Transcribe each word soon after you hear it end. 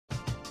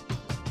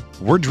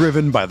We're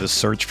driven by the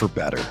search for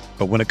better.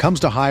 But when it comes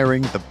to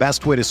hiring, the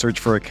best way to search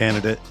for a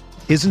candidate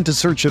isn't to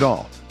search at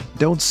all.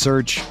 Don't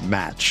search,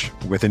 match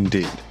with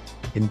Indeed.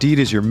 Indeed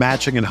is your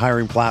matching and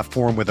hiring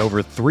platform with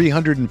over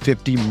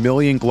 350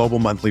 million global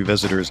monthly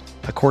visitors,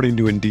 according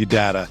to Indeed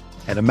data,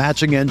 and a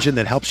matching engine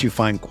that helps you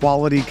find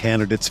quality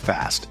candidates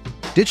fast.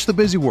 Ditch the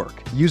busy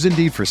work. Use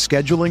Indeed for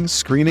scheduling,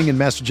 screening, and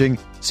messaging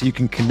so you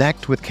can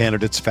connect with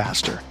candidates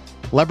faster.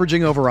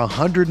 Leveraging over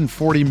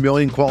 140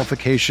 million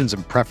qualifications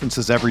and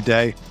preferences every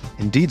day,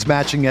 Indeed's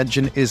matching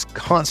engine is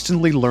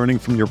constantly learning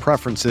from your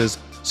preferences,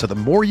 so the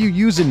more you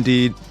use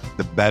Indeed,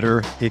 the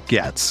better it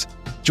gets.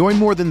 Join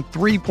more than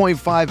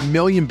 3.5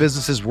 million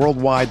businesses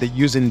worldwide that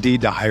use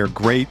Indeed to hire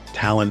great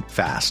talent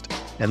fast.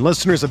 And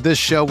listeners of this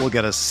show will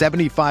get a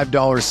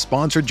 $75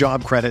 sponsored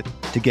job credit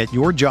to get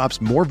your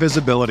jobs more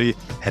visibility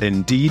at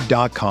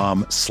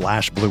Indeed.com/Blue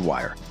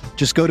Wire.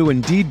 Just go to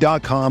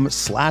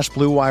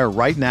Indeed.com/Blue Wire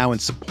right now and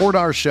support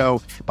our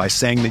show by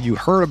saying that you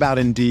heard about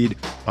Indeed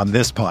on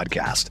this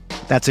podcast.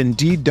 That's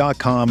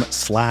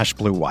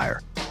Indeed.com/Blue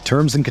Wire.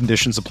 Terms and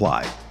conditions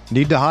apply.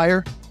 Need to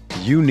hire?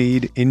 You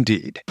need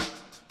Indeed.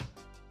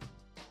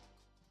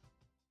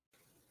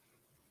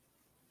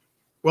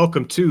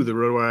 Welcome to the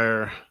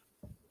RotoWire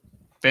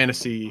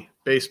Fantasy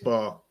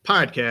Baseball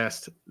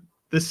Podcast.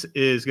 This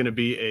is going to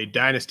be a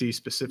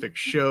Dynasty-specific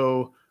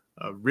show,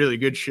 a really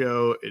good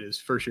show. It is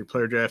first-year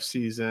player draft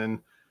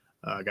season.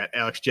 I got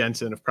Alex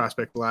Jensen of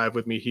Prospect Live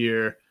with me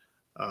here.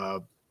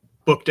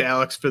 Booked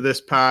Alex for this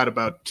pod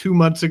about 2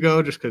 months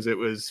ago just because it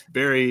was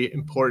very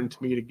important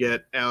to me to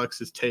get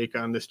Alex's take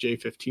on this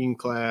J-15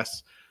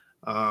 class.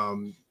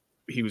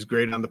 He was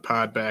great on the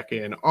pod back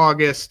in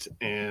August,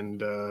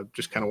 and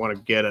just kind of want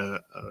to get an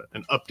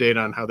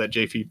update on how that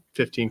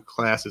J-15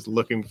 class is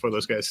looking before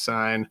those guys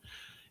sign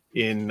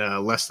in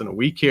less than a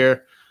week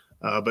here.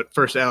 But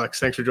first, Alex,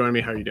 thanks for joining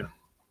me. How are you doing?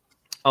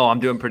 Oh,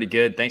 I'm doing pretty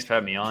good. Thanks for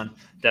having me on.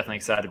 Definitely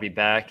excited to be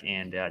back,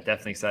 and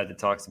definitely excited to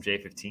talk some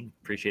J-15.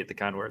 Appreciate the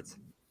kind words.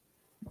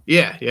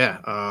 Yeah.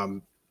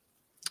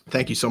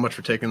 Thank you so much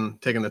for taking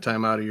the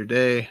time out of your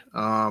day.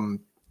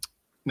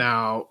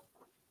 Now,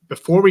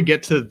 before we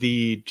get to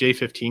the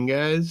J-15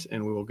 guys,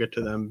 and we will get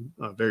to them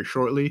very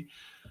shortly,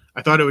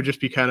 I thought it would just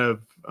be kind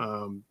of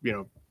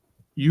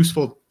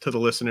useful to the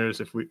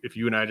listeners if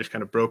you and I just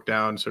kind of broke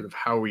down sort of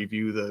how we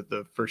view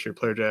the first year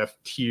player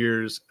draft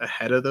tiers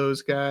ahead of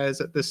those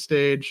guys at this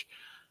stage.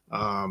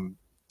 I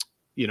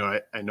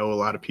know a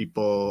lot of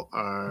people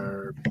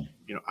are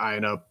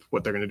eyeing up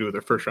what they're going to do with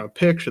their first round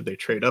pick. Should they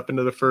trade up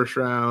into the first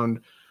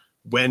round?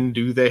 When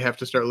do they have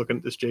to start looking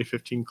at this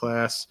J-15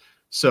 class?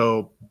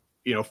 So,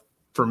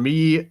 for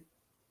me,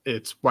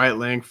 it's Wyatt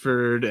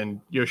Langford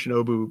and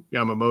Yoshinobu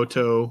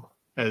Yamamoto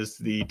as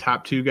the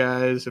top two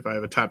guys. If I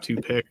have a top two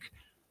pick,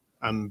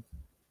 I'm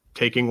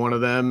taking one of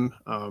them,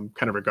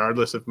 kind of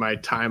regardless of my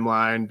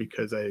timeline,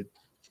 because I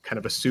kind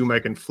of assume I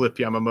can flip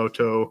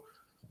Yamamoto.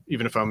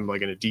 Even if I'm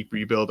like in a deep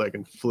rebuild, I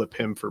can flip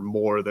him for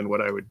more than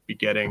what I would be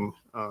getting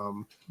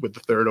with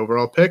the third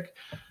overall pick.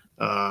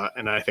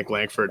 And I think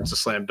Langford's a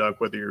slam dunk,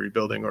 whether you're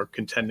rebuilding or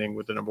contending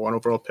with the number one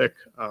overall pick.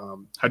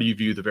 How do you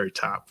view the very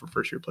top for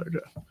first year player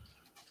draft?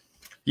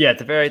 Yeah, at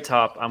the very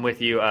top, I'm with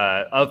you.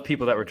 Of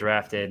people that were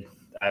drafted,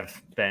 I've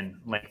been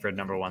Langford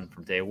number one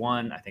from day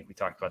one. I think we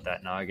talked about that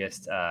in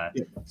August.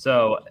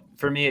 So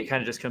for me, it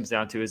kind of just comes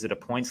down to, is it a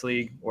points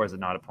league or is it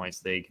not a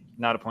points league?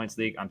 Not a points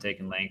league, I'm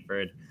taking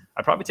Langford.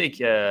 I'd probably take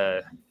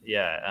Yamamoto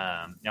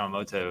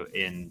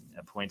in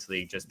a points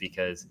league just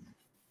because,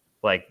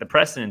 like, the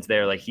precedent's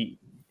there. Like,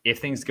 if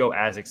things go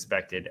as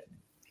expected,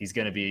 he's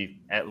going to be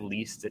at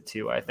least at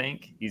 2, I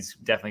think. He's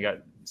definitely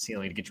got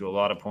ceiling to get you a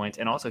lot of points.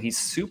 And also, he's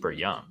super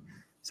young.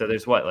 So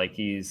there's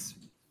he's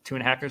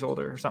 2.5 years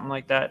older or something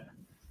like that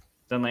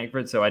than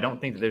Langford. So I don't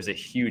think that there's a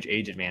huge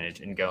age advantage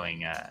in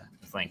going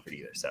with Langford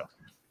either. So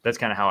that's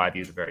kind of how I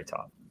view the very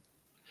top.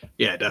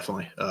 Yeah,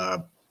 definitely.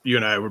 You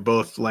and I were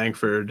both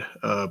Langford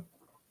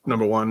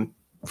number one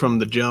from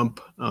the jump.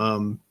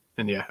 And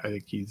yeah, I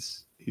think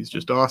he's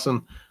just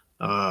awesome.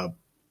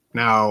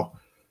 Now,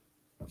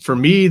 for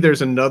me,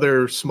 there's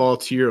another small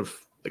tier of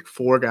like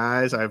 4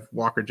 guys. I have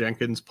Walker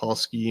Jenkins, Paul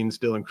Skeens,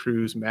 Dylan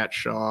Cruz, Matt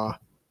Shaw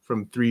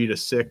from 3 to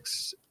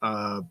 6.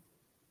 And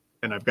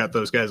I've got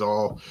those guys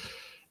all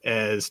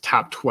as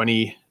top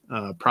 20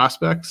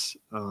 prospects.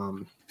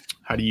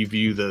 How do you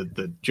view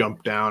the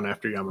jump down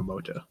after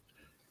Yamamoto?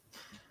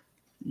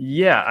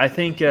 Yeah, I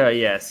think,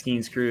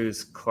 Skeens,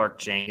 Cruz, Clark,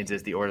 Jenkins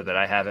is the order that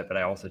I have it, but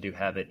I also do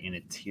have it in a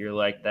tier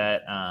like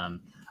that.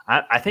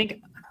 I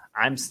think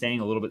I'm staying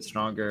a little bit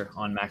stronger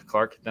on Mac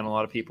Clark than a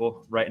lot of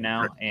people right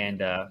now. And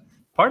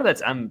part of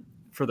that's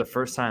for the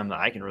first time that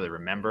I can really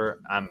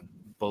remember, I'm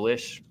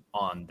bullish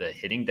on the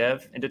hitting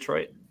dev in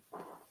Detroit,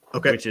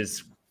 which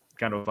is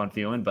kind of a fun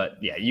feeling. But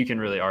yeah, you can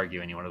really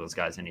argue any one of those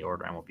guys in any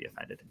order. I won't be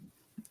offended.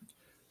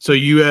 So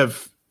you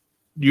have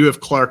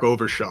Clark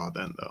over Shaw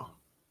then, though?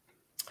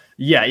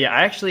 Yeah.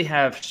 I actually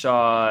have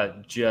Shaw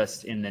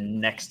just in the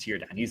next tier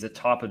down. He's the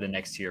top of the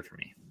next tier for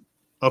me.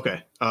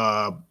 Okay.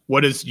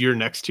 What does your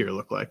next tier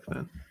look like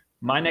then?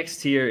 My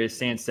next tier is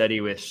staying steady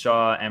with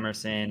Shaw,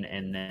 Emerson,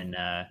 and then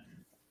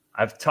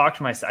I've talked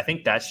to myself. I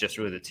think that's just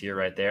really the tier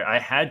right there. I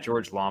had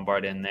George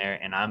Lombard in there,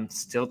 and I'm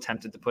still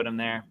tempted to put him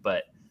there,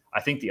 but I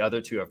think the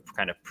other two have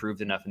kind of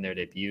proved enough in their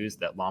debuts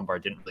that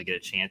Lombard didn't really get a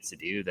chance to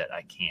do that.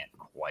 I can't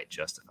quite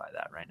justify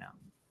that right now.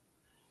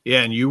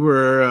 Yeah, and you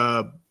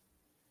were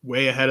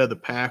way ahead of the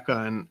pack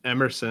on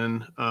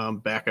Emerson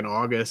back in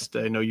August.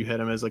 I know you had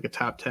him as like a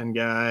top 10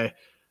 guy.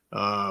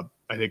 I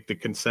think the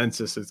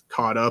consensus has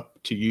caught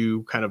up to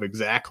you kind of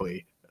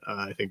exactly.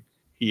 I think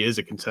he is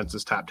a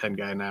consensus top 10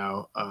 guy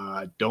now.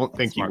 I don't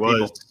think Smart he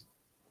was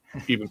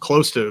even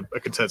close to a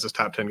consensus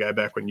top 10 guy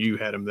back when you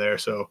had him there.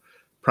 So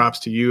props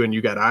to you, and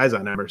you got eyes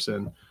on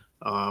Emerson.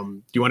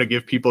 Do you want to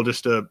give people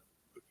just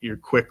your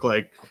quick,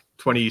 like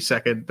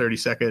 20-second,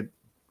 30-second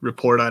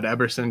report on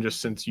Emerson,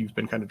 just since you've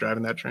been kind of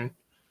driving that train?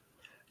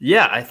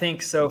 Yeah, I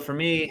think so. For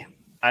me,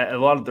 a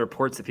lot of the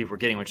reports that people were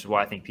getting, which is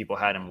why I think people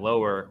had him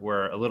lower,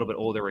 were a little bit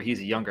older, where he's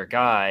a younger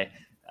guy.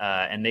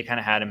 And they kind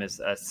of had him as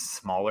a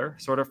smaller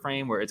sort of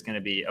frame where it's going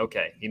to be,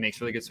 okay, he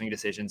makes really good swing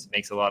decisions,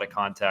 makes a lot of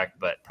contact,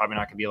 but probably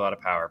not going to be a lot of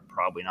power,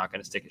 probably not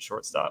going to stick at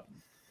shortstop.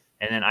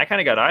 And then I kind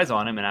of got eyes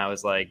on him, and I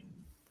was like,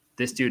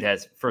 this dude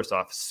has, first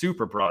off,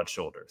 super broad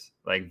shoulders,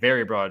 like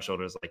very broad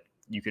shoulders. Like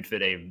you could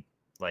fit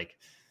like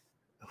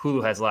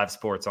Hulu has Live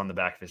Sports on the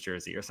back of his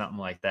jersey or something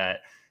like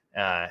that.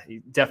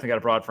 He definitely got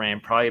a broad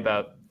frame, probably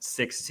about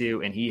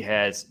 6'2", and he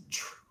has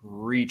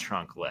tree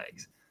trunk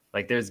legs.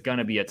 Like there's going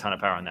to be a ton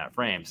of power in that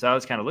frame. So I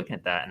was kind of looking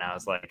at that, and I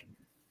was like,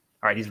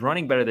 all right, he's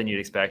running better than you'd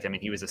expect. I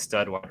mean, he was a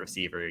stud wide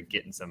receiver,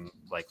 getting some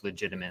like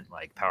legitimate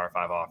like Power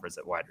 5 offers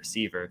at wide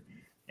receiver.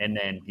 And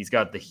then he's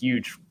got the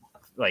huge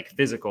like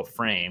physical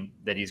frame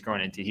that he's grown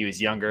into. He was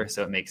younger,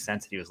 so it makes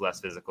sense that he was less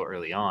physical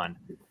early on.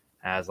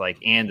 As like,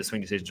 and the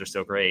swing decisions are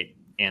still great.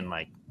 And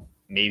like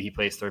maybe he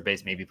plays third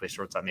base, maybe he plays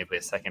shortstop, maybe he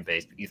plays second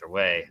base. But either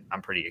way,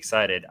 I'm pretty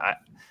excited.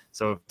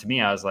 So to me,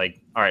 I was like,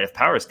 all right, if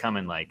power is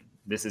coming, like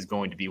this is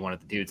going to be one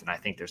of the dudes, and I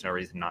think there's no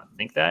reason not to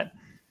think that.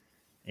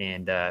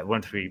 And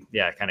once we,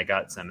 kind of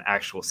got some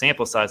actual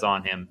sample size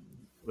on him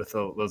with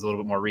those a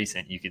little bit more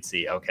recent, you could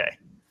see, okay,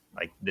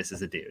 like this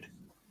is a dude.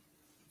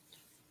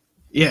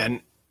 Yeah,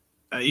 and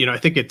I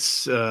think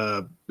it's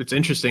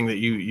interesting that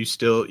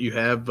you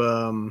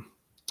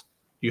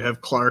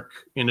have Clark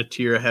in a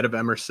tier ahead of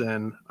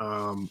Emerson.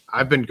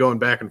 I've been going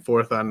back and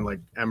forth on like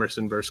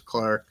Emerson versus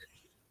Clark,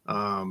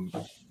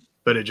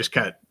 but it just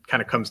kind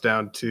of comes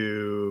down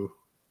to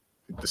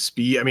the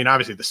speed. I mean,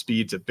 obviously the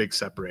speed's a big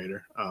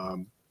separator.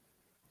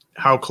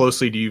 How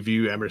closely do you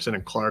view Emerson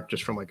and Clark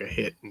just from like a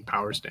hit and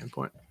power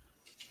standpoint?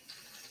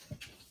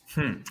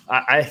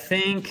 I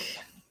think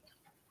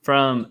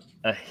from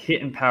a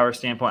hit and power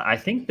standpoint, I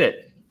think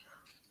that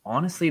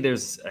honestly,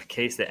 there's a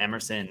case that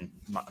Emerson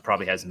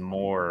probably has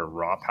more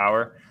raw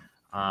power.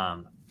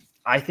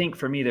 I think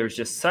for me, there's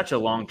just such a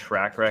long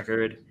track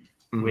record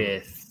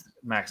with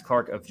Max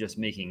Clark of just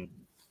making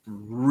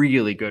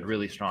really good,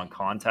 really strong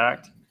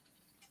contact.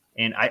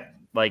 And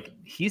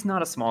he's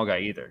not a small guy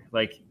either.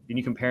 Like when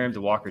you compare him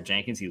to Walker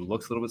Jenkins, he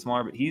looks a little bit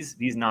smaller, but he's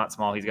not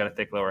small. He's got a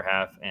thick lower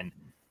half. And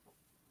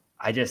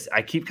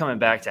I keep coming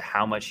back to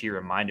how much he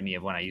reminded me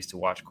of when I used to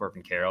watch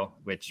Corbin Carroll,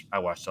 which I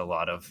watched a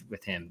lot of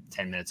with him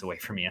 10 minutes away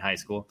from me in high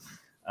school.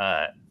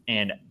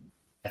 And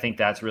I think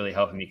that's really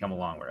helping me come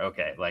along where,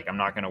 okay, like I'm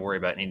not going to worry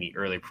about any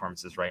early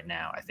performances right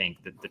now. I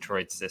think the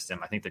Detroit system,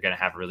 I think they're going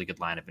to have a really good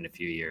lineup in a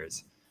few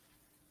years.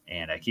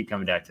 And I keep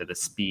coming back to the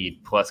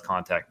speed plus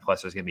contact,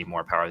 plus there's going to be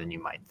more power than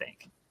you might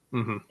think.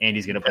 Mm-hmm. And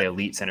he's going to play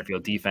elite center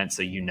field defense,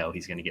 so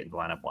he's going to get in the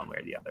lineup one way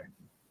or the other.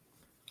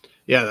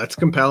 Yeah, that's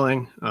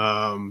compelling.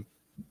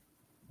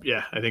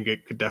 I think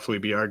it could definitely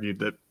be argued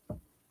that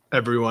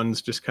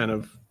everyone's just kind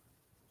of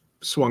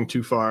swung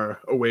too far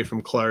away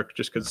from Clark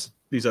just because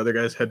these other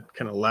guys had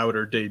kind of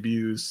louder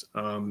debuts.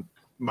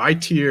 My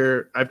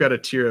tier, I've got a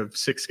tier of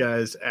 6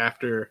 guys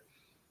after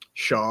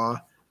Shaw.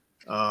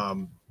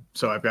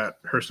 So I've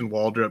got Hurston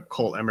Waldrop,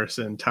 Colt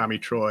Emerson, Tommy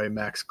Troy,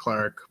 Max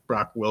Clark,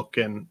 Brock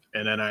Wilken,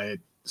 and then I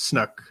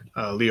snuck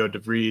Leo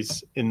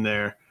DeVries in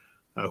there,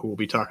 who we'll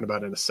be talking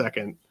about in a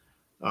second.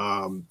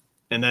 And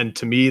then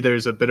to me,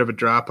 there's a bit of a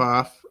drop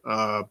off.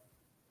 How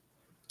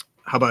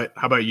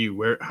about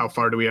you? How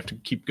far do we have to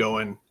keep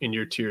going in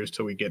your tiers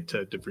till we get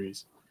to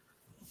DeVries?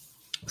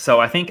 So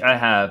I think I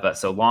have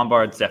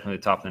Lombard's definitely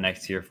the top of the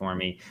next tier for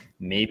me.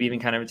 Maybe even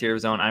kind of a tier of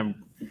his own.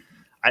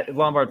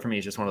 Lombard for me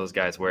is just one of those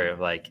guys where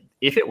like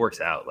if it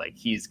works out, like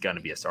he's going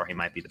to be a star. He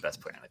might be the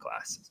best player in the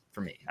class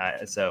for me.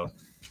 So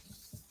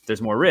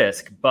there's more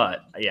risk,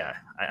 but yeah,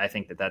 I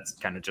think that's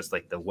kind of just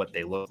like what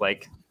they look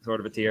like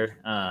sort of a tier.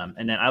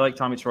 And then I like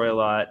Tommy Troy a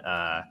lot.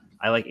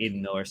 I like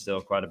Aiden Miller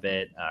still quite a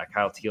bit.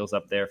 Kyle Teal's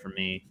up there for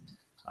me.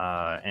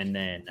 And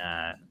then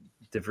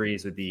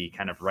DeVries would be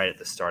kind of right at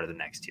the start of the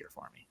next tier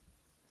for me.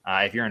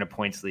 If you're in a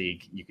points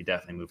league, you could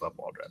definitely move up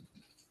Waldrop.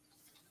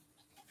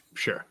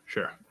 Sure.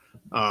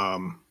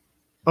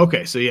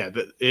 Okay, so yeah,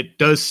 it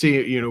does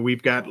seem,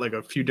 we've got like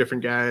a few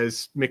different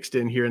guys mixed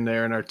in here and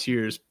there in our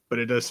tiers, but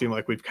it does seem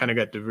like we've kind of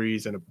got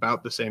DeVries in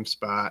about the same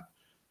spot.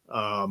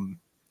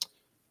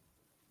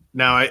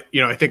 Now,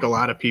 I think a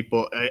lot of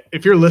people,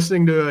 if you're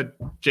listening to a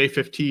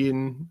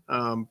J-15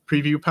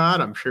 preview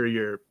pod, I'm sure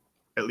you're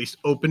at least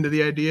open to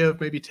the idea of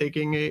maybe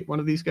taking one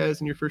of these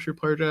guys in your first year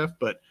player draft,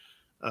 but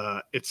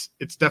it's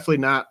definitely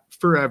not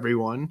for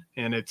everyone,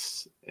 and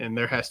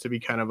there has to be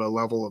kind of a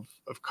level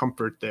of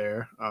comfort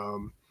there.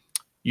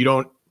 You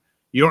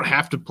don't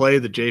have to play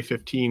the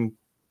J-15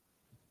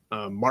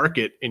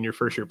 market in your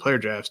first year player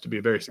drafts to be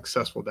a very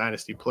successful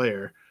dynasty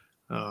player.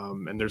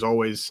 And there's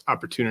always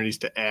opportunities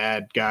to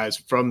add guys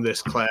from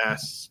this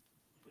class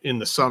in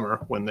the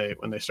summer when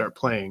they start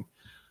playing.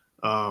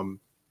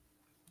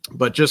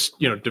 But just,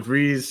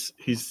 DeVries,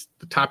 he's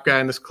the top guy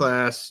in this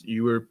class.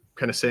 You were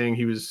kind of saying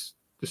he was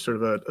just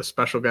sort of a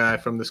special guy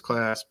from this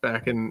class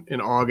back in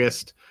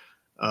August.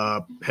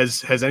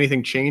 Has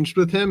anything changed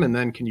with him? And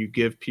then can you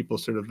give people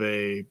sort of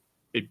a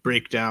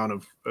breakdown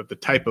of the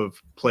type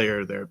of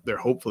player they're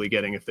hopefully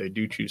getting if they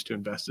do choose to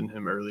invest in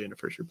him early in a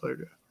first year player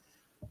draft?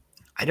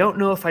 I don't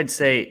know if I'd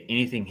say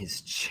anything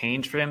has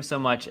changed for him so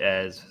much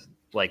as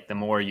like the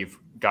more you've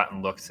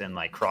gotten looks in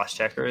like cross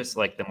checkers,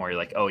 like the more you're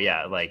like, oh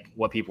yeah, like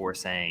what people were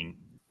saying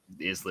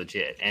is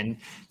legit. And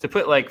to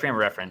put like frame of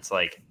reference,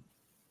 like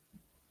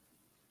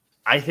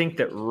I think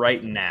that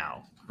right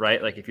now,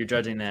 right? Like if you're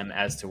judging them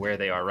as to where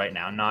they are right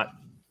now,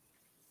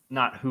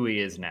 not who he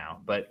is now,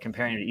 but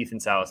comparing to Ethan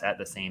Salas at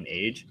the same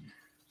age,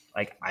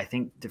 like I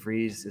think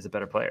DeVries is a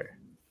better player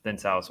than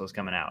Salas was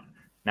coming out.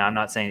 Now, I'm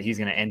not saying that he's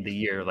going to end the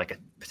year like a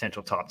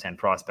potential top 10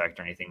 prospect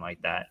or anything like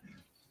that,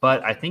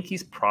 but I think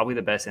he's probably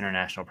the best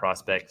international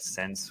prospect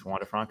since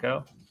Wander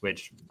Franco,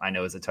 which I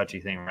know is a touchy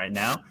thing right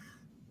now.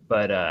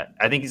 But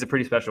I think he's a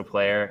pretty special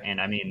player. And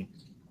I mean,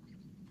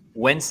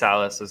 when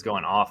Salas was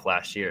going off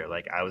last year,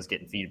 like I was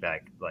getting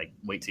feedback, like,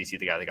 wait till you see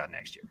the guy they got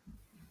next year,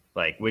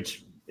 like,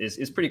 which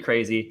is pretty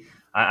crazy.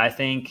 I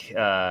think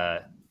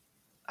I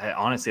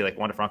honestly, like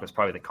Wander Franco is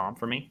probably the comp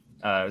for me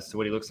as to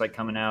what he looks like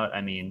coming out.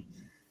 I mean,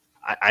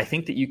 I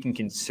think that you can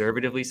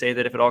conservatively say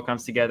that if it all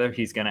comes together,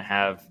 he's going to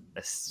have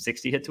a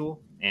 60 hit tool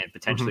and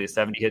potentially a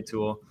 70 hit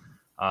tool.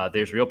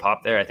 There's real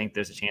pop there. I think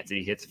there's a chance that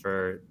he hits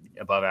for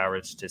above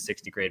average to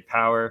 60 grade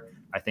power.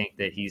 I think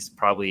that he's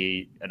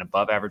probably an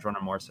above average runner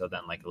more so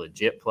than like a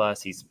legit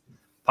plus. He's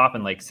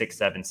popping like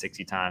 6'7",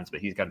 60 times, but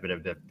he's got a bit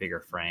of a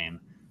bigger frame.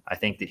 I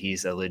think that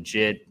he's a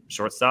legit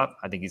shortstop.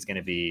 I think he's going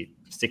to be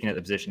sticking at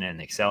the position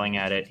and excelling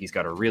at it. He's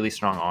got a really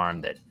strong arm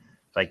that,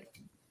 like,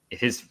 if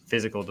his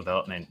physical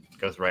development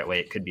goes the right way,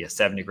 it could be a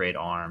 70 grade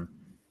arm.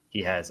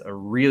 He has a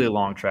really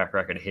long track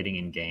record of hitting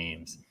in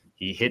games.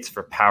 He hits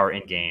for power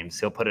in games.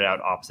 He'll put it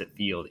out opposite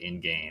field in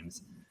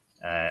games.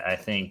 I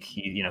think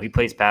he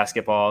plays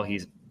basketball.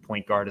 He's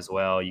point guard as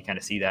well. You kind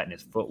of see that in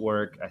his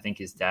footwork. I think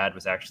his dad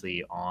was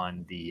actually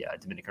on the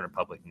Dominican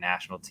Republic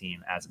national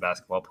team as a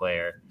basketball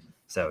player.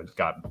 So he's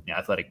got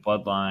athletic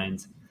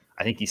bloodlines.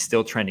 I think he's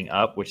still trending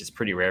up, which is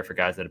pretty rare for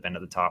guys that have been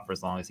at the top for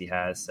as long as he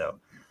has. So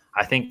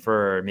I think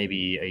for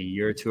maybe a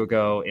year or two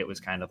ago, it was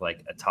kind of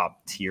like a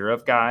top tier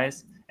of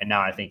guys. And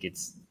now I think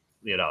it's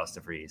Leodalis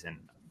DeVries and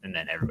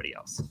then everybody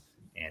else.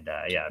 And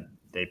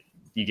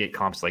you get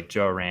comps like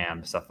Joe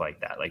Ram, stuff like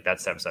that. Like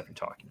that's the type of stuff you're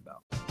talking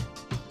about.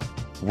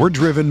 We're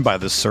driven by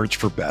the search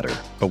for better.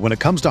 But when it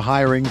comes to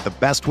hiring, the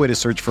best way to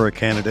search for a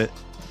candidate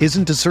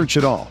isn't to search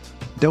at all.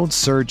 Don't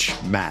search,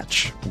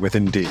 match with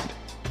Indeed.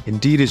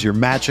 Indeed is your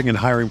matching and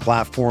hiring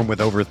platform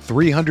with over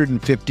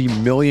 350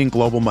 million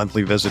global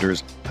monthly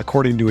visitors,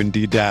 according to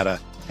Indeed data,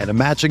 and a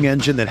matching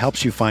engine that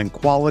helps you find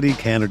quality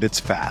candidates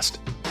fast.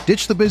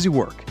 Ditch the busy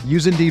work.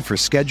 Use Indeed for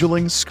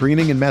scheduling,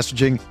 screening, and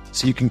messaging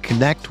so you can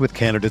connect with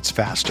candidates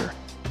faster.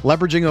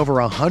 Leveraging over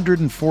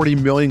 140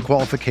 million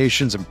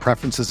qualifications and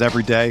preferences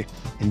every day,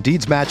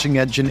 Indeed's matching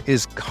engine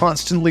is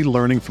constantly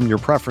learning from your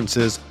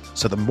preferences,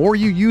 so the more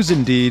you use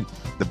Indeed,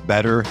 the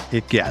better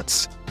it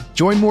gets.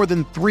 Join more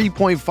than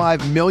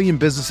 3.5 million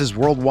businesses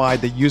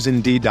worldwide that use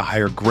Indeed to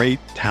hire great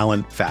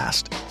talent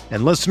fast.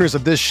 And listeners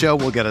of this show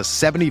will get a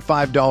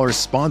 $75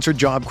 sponsored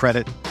job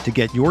credit to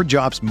get your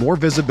jobs more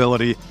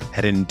visibility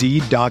at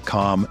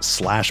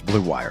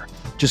Indeed.com/Blue Wire.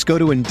 Just go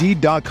to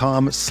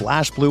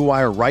Indeed.com/Blue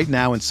Wire right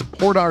now and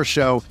support our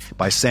show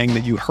by saying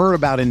that you heard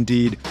about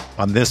Indeed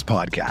on this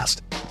podcast.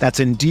 That's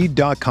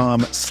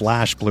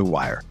Indeed.com/Blue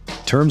Wire.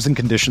 Terms and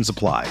conditions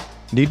apply.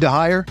 Need to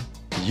hire?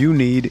 You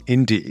need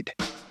Indeed.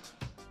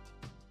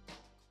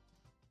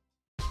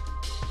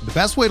 The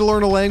best way to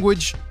learn a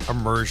language?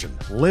 Immersion.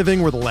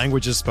 Living where the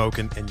language is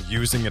spoken and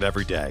using it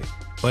every day.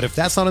 But if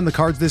that's not in the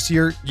cards this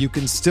year, you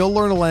can still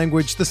learn a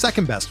language the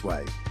second best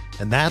way.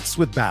 And that's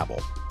with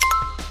Babbel.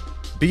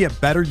 Be a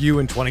better you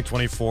in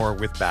 2024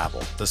 with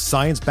Babbel, the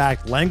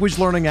science-backed language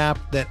learning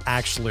app that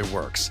actually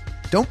works.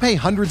 Don't pay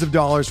hundreds of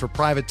dollars for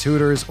private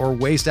tutors or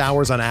waste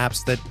hours on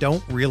apps that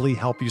don't really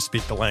help you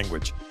speak the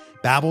language.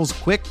 Babbel's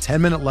quick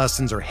 10-minute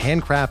lessons are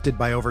handcrafted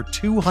by over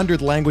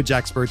 200 language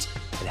experts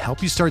and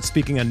help you start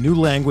speaking a new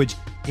language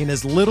in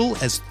as little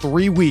as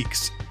 3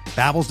 weeks.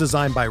 Babbel's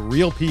designed by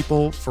real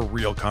people for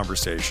real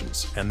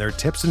conversations, and their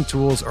tips and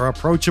tools are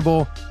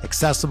approachable,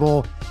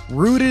 accessible,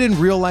 rooted in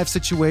real-life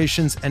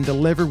situations, and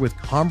delivered with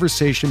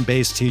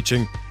conversation-based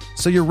teaching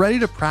so you're ready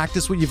to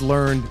practice what you've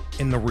learned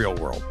in the real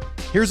world.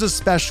 Here's a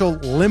special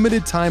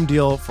limited time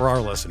deal for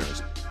our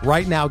listeners.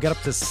 Right now, get up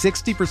to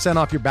 60%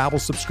 off your Babbel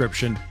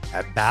subscription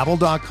at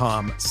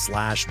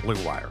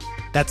babbel.com/Blue Wire.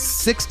 That's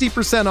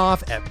 60%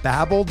 off at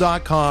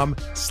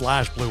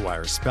babbel.com/Blue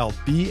Wire, spelled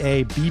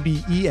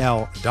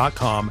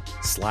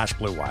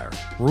BABBEL.com/Blue Wire.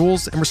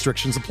 Rules and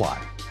restrictions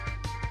apply.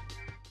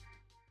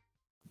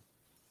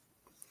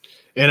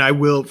 And I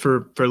will,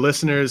 for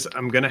listeners,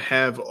 I'm going to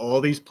have all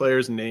these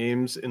players'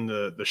 names in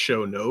the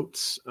show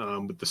notes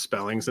with the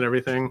spellings and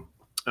everything,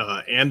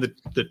 and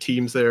the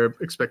teams they're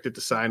expected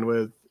to sign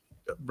with,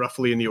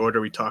 roughly in the order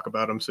we talk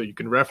about them. So you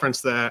can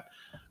reference that.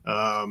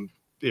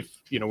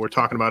 If, we're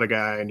talking about a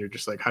guy and you're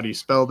just like, how do you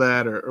spell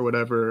that or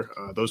whatever,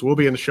 those will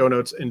be in the show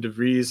notes. And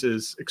DeVries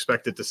is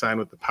expected to sign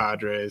with the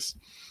Padres.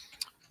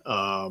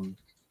 So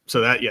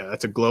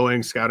that's a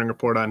glowing scouting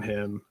report on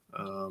him.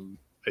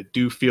 I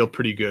do feel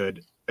pretty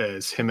good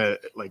as him at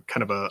like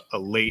kind of a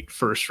late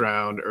first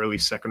round, early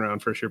second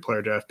round, first year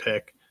player draft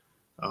pick.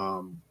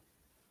 And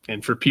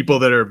for people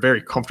that are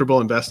very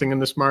comfortable investing in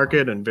this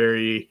market and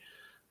very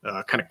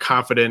kind of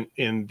confident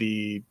in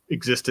the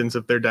existence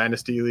of their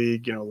dynasty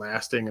league,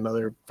 lasting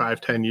another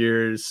 5-10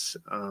 years.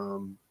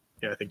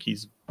 I think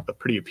he's a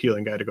pretty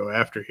appealing guy to go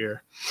after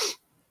here.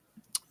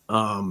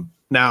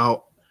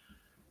 Now,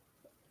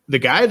 the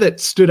guy that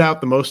stood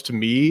out the most to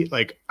me,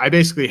 like I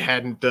basically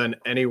hadn't done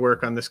any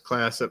work on this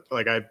class.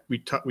 We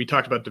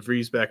talked about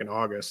DeVries back in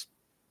August,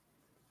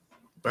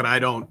 but I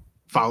don't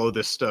follow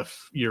this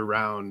stuff year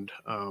round,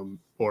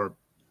 or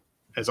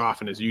as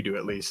often as you do,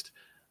 at least.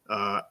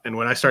 And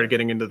when I started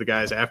getting into the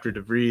guys after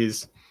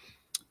DeVries,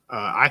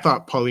 I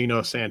thought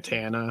Paulino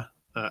Santana,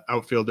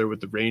 outfielder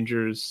with the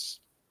Rangers,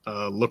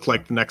 looked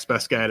like the next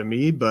best guy to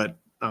me. But,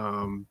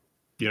 I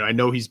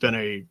know he's been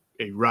a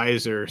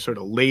riser sort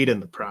of late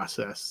in the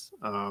process.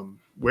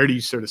 Where do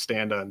you sort of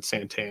stand on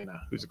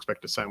Santana, who's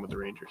expected to sign with the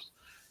Rangers?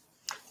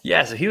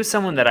 Yeah, so he was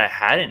someone that I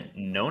hadn't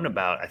known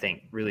about, I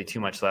think, really too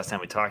much last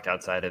time we talked,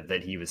 outside of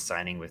that he was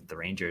signing with the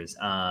Rangers.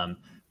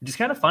 Which is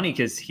kind of funny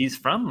because he's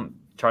from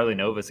Charlie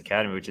Nova's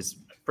academy, which is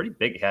a pretty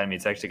big academy.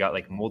 It's actually got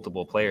like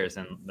multiple players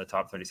in the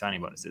top 30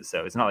 signing bonuses.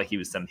 So it's not like he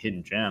was some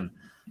hidden gem,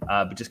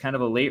 but just kind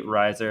of a late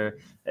riser.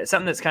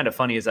 Something that's kind of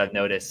funny is I've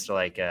noticed,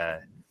 like,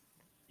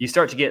 you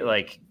start to get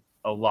like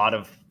a lot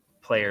of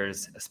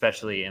players,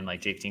 especially in like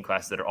J-15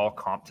 classes, that are all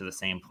comped to the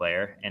same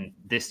player. And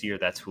this year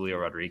that's Julio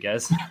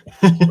Rodriguez,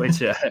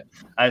 which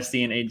I've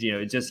seen, it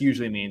just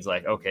usually means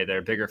like, okay, they're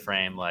a bigger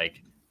frame,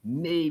 like,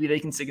 maybe they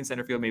can stick in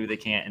center field, maybe they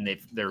can't, and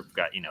they've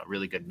got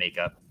really good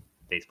makeup,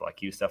 baseball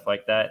IQ, stuff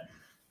like that.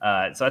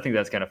 So I think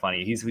that's kind of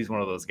funny. He's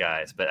one of those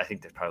guys, but I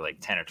think there's probably like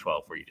 10 or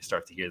 12 where you just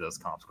start to hear those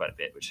comps quite a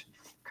bit, which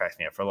cracks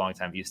me up. For a long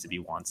time, it used to be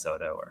Juan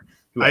Soto or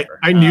whoever.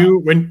 I knew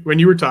when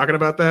you were talking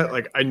about that,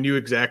 like I knew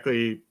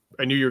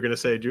you were going to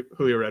say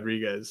Julio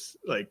Rodriguez.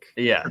 Like,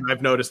 yeah,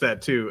 I've noticed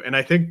that too, and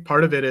I think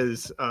part of it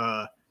is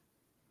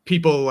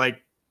people,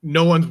 like,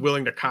 no one's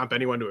willing to comp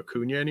anyone to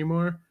Acuna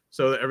anymore.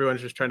 So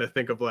everyone's just trying to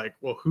think of like,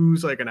 well,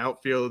 who's like an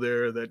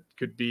outfielder that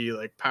could be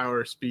like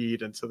power,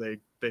 speed. And so they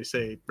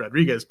say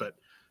Rodriguez, but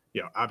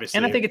obviously.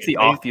 And I think it's the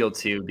off field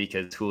too,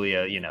 because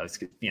Julio, is,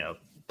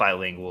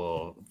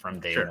 bilingual from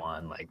day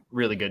one, like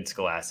really good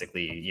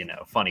scholastically,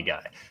 funny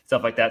guy,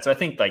 stuff like that. So I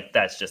think like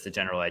that's just a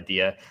general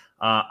idea.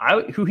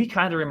 Who he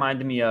kind of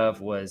reminded me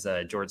of was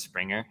George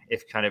Springer.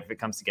 If it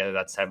comes together,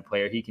 that's the type of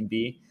player he can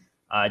be.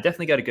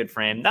 Definitely got a good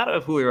frame, not a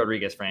Julio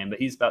Rodriguez frame, but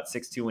he's about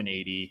 6'2" and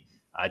 80.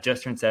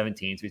 Just turned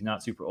 17, so he's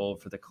not super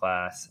old for the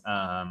class.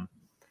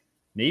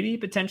 Maybe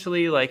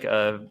potentially like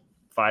a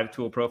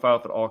 5-tool profile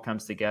if it all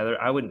comes together.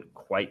 I wouldn't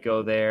quite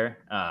go there,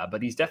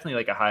 but he's definitely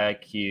like a high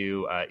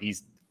IQ.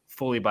 He's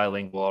fully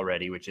bilingual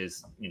already, which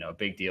is a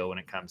big deal when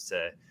it comes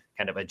to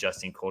kind of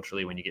adjusting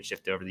culturally when you get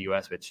shifted over to the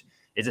U.S., which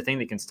is a thing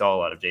that can stall a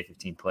lot of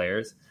J-15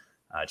 players,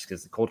 just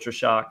because of the culture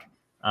shock.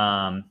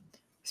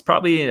 He's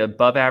probably an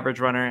above average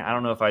runner. I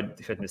don't know if I'd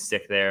expect him to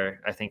stick there.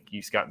 I think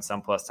he's gotten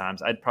some plus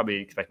times. I'd probably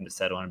expect him to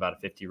settle in about a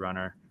 50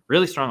 runner.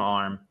 Really strong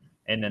arm.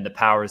 And then the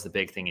power is the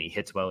big thing, and he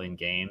hits well in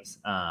games.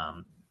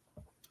 I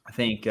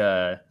think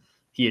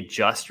he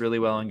adjusts really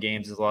well in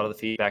games is a lot of the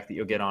feedback that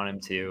you'll get on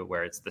him too,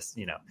 where it's this,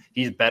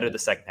 he's better the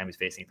second time he's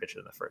facing a pitcher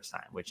than the first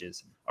time, which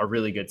is a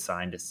really good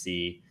sign to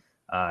see.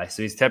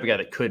 So he's the type of guy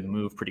that could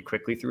move pretty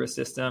quickly through a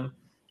system.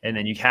 And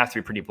then you have to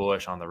be pretty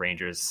bullish on the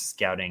Rangers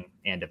scouting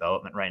and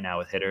development right now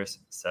with hitters.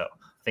 So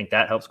I think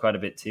that helps quite a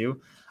bit too.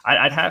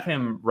 I'd have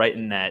him right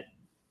in that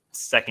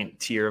second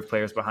tier of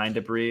players behind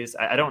DeVries.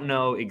 I don't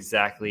know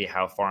exactly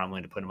how far I'm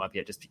willing to put him up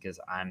yet, just because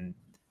I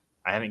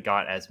haven't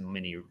got as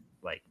many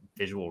like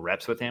visual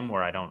reps with him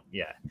where I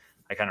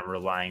kind of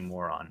relying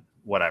more on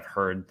what I've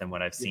heard than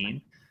what I've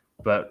seen.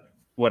 But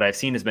what I've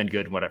seen has been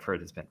good. And what I've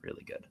heard has been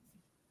really good.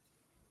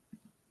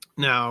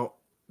 Now,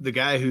 the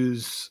guy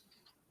who's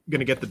going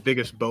to get the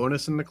biggest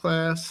bonus in the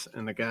class,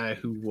 and the guy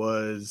who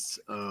was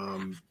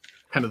kind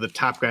of the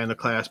top guy in the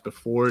class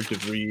before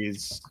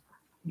DeVries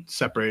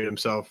separated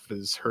himself,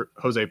 is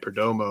Jose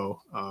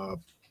Perdomo,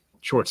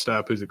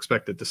 shortstop, who's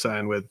expected to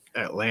sign with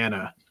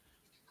Atlanta.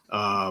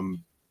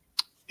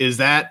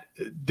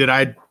 did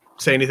I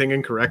say anything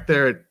incorrect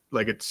there?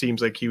 Like, it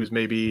seems like he was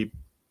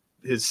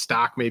his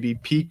stock maybe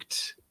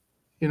peaked,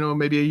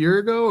 maybe a year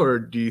ago, or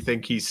do you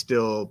think he's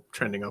still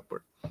trending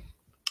upward?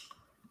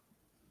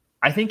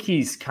 I think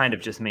he's kind of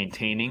just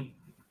maintaining,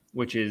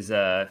 which is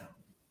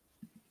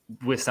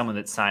with someone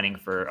that's signing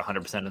for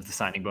 100% of the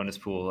signing bonus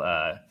pool,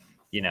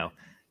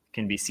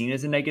 can be seen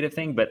as a negative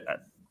thing, but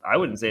I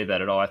wouldn't say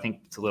that at all. I think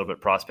it's a little bit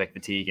prospect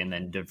fatigue, and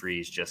then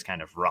DeVries just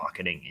kind of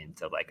rocketing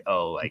into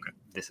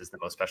this is the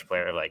most special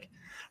player. Like,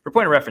 for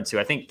point of reference too,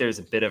 I think there's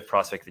a bit of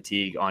prospect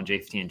fatigue on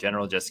J-15 in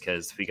general, just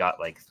because we got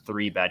like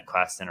 3 bad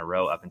classes in a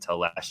row up until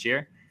last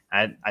year.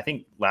 I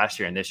think last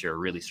year and this year are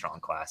really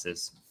strong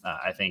classes.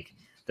 I think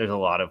there's a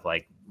lot of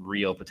like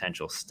real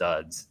potential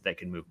studs that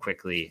can move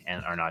quickly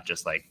and are not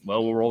just like,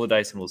 well, we'll roll the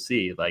dice and we'll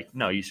see. Like,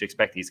 no, you should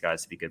expect these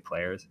guys to be good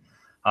players.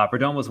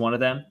 Perdomo was one of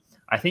them.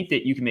 I think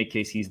that you can make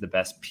case he's the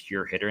best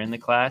pure hitter in the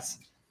class.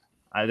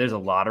 There's a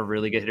lot of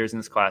really good hitters in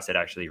this class. It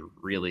actually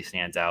really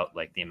stands out,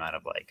 like the amount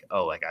of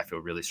I feel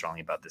really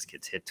strongly about this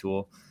kid's hit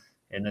tool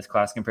in this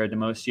class compared to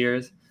most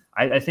years.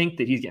 I think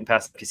that he's getting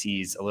past because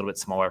he's a little bit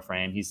smaller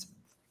frame. He's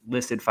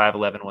listed 5'11",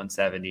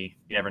 170.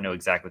 You never know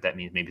exactly what that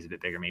means. Maybe he's a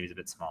bit bigger, maybe he's a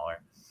bit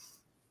smaller.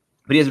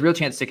 But he has a real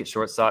chance to stick at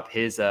shortstop.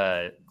 His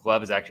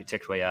glove is actually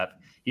ticked way up.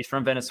 He's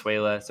from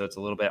Venezuela, so it's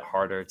a little bit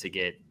harder to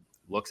get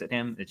looks at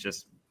him.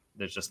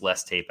 There's just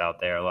less tape out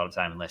there a lot of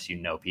time unless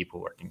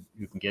people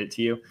who can get it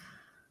to you.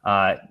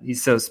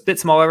 He's a bit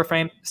smaller of a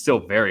frame, still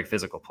very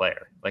physical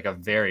player, like a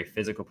very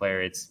physical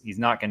player. He's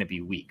not going to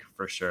be weak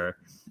for sure.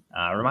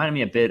 Reminded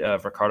me a bit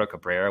of Ricardo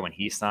Cabrera when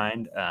he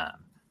signed,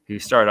 who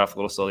started off a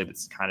little slowly but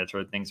kind of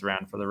turned things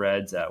around for the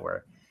Reds,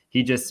 where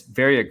he just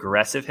very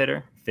aggressive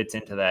hitter, fits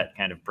into that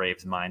kind of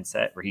Braves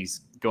mindset where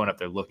he's going up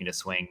there looking to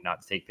swing,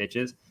 not to take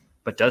pitches,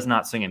 but does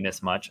not swing and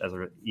miss much.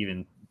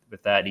 Even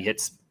with that, he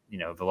hits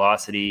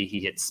velocity,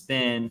 he hits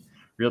spin,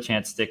 real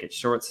chance to stick at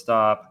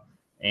shortstop,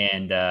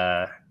 and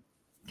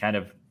kind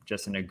of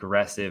just an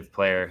aggressive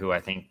player who I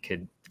think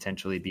could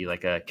potentially be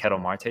like a Ketel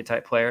Marte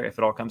type player if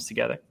it all comes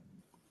together.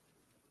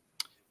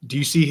 Do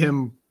you see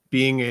him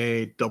being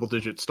a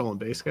double-digit stolen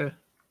base guy?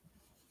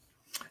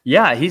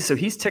 Yeah,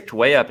 he's ticked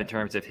way up in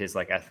terms of his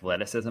like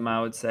athleticism,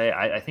 I would say.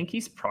 I think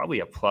he's probably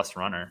a plus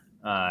runner.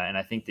 And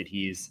I think that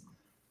he's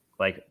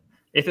like,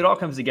 if it all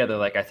comes together,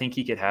 like I think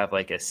he could have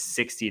like a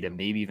 60 to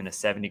maybe even a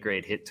 70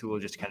 grade hit tool.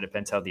 Just kind of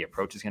depends how the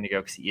approach is going to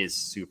go because he is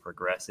super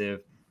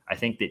aggressive. I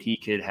think that he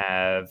could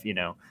have,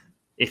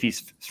 if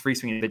he's free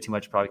swinging a bit too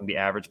much, probably can be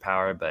average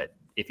power. But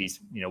if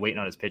he's, waiting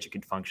on his pitch, it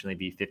could functionally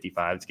be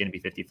 55. It's going to be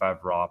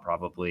 55 raw,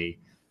 probably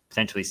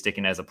potentially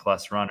sticking as a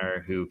plus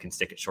runner who can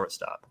stick at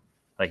shortstop.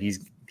 Like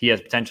he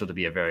has potential to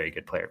be a very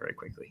good player very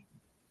quickly.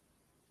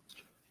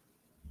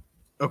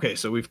 Okay,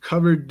 so we've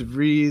covered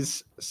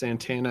DeVries,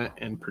 Santana,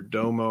 and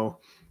Perdomo.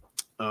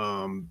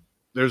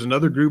 There's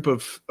another group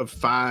of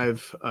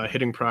 5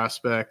 hitting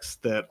prospects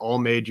that all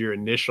made your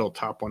initial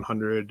top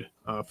 100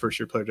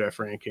 first-year player draft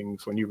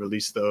rankings when you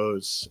released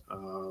those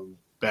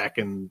back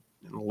in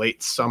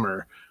late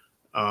summer.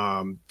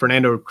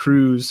 Fernando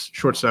Cruz,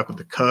 shortstop with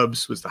the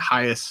Cubs, was the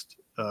highest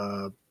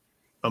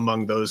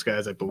among those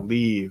guys, I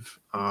believe.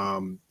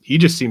 He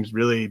just seems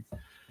really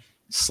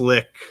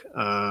slick,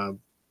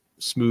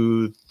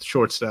 smooth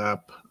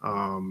shortstop.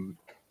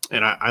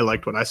 And I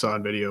liked what I saw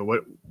on video.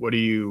 What do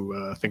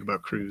you think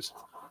about Cruz?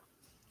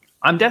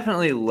 I'm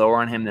definitely lower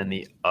on him than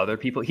the other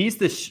people. He's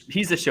the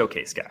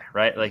showcase guy,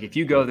 right? Like if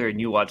you go there and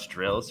you watch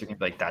drills, you're gonna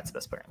be like, that's the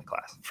best player in the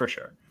class for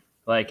sure.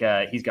 Like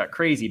he's got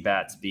crazy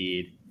bat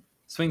speed,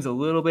 swings a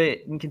little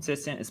bit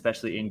inconsistent,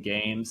 especially in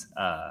games.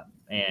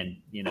 And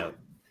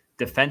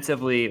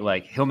defensively,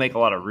 like he'll make a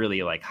lot of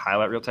really like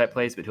highlight reel type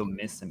plays, but he'll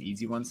miss some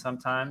easy ones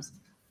sometimes.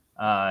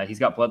 He's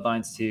got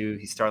bloodlines too.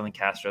 He's Starlin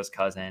Castro's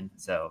cousin,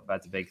 so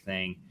that's a big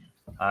thing.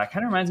 Kind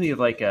of reminds me of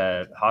like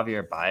a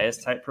Javier Baez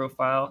type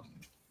profile,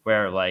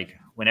 where like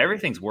when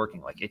everything's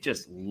working, like it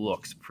just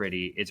looks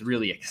pretty. It's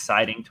really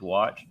exciting to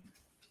watch,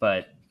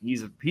 but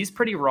he's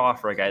pretty raw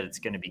for a guy that's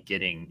going to be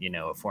getting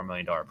a $4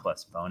 million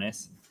plus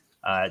bonus.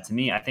 To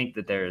me, I think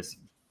that there's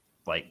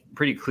like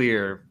pretty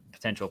clear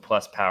potential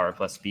plus power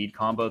plus speed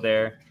combo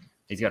there.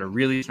 He's got a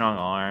really strong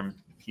arm.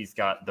 He's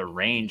got the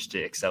range to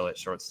excel at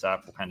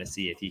shortstop. We'll kind of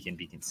see if he can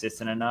be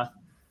consistent enough.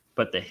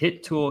 But the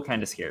hit tool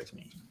kind of scares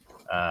me.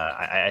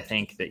 I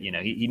think that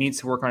he needs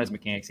to work on his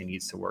mechanics. He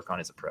needs to work on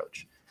his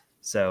approach.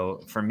 So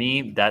for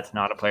me, that's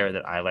not a player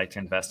that I like to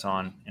invest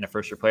on in a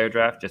first-year player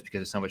draft, just because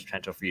there's so much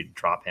potential for you to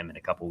drop him in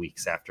a couple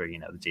weeks after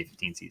the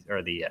J-15 season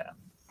or the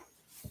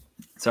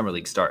summer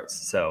league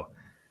starts. So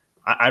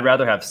I'd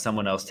rather have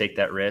someone else take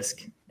that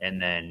risk,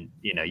 and then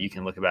you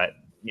can look about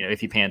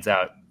if he pans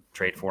out,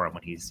 trade for him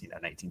when he's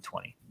 19,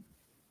 20.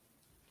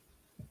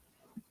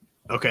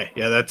 Okay,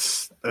 yeah,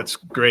 that's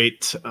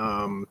great.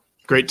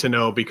 Great to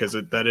know, because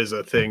that is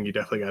a thing you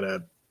definitely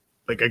gotta,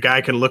 like, a guy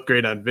can look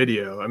great on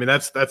video. I mean,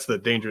 that's the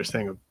dangerous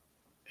thing,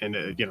 and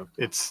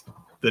it's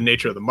the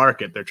nature of the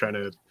market. They're trying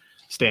to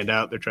stand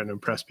out. They're trying to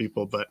impress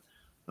people, but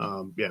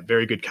yeah,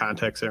 very good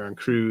context there on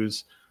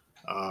Cruz.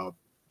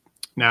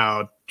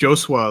 Now,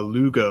 Joshua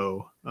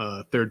Lugo,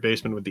 third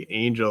baseman with the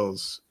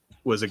Angels,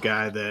 was a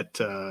guy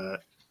that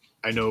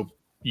I know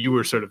you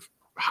were sort of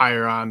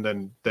higher on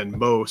than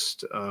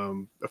most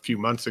a few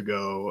months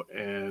ago,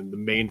 and the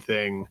main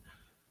thing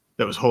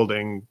that was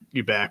holding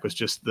you back was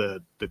just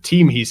the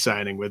team he's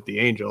signing with, the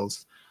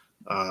Angels,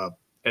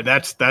 and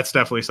that's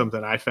definitely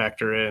something I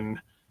factor in.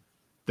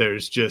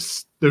 There's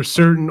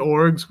certain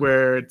orgs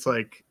where it's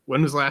like,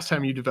 when was the last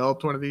time you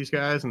developed one of these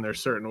guys? And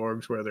there's certain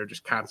orgs where they're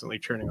just constantly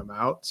churning them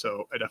out.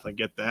 So I definitely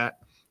get that.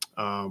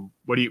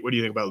 What do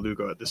you think about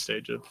Lugo at this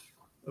stage of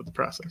the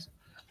process?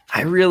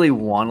 I really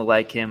want to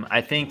like him.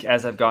 I think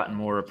as I've gotten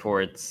more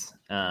reports,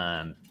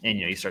 and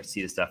you start to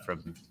see the stuff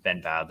from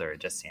Ben Badler,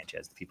 Jesse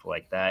Sanchez, people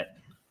like that,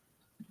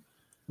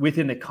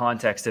 within the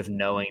context of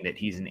knowing that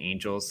he's an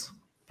Angels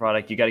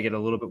product, you got to get a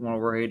little bit more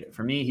worried.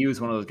 For me, he was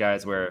one of those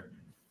guys where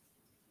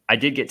I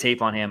did get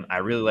tape on him. I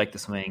really like the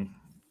swing.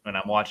 When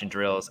I'm watching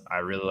drills, I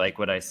really like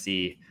what I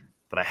see,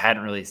 but I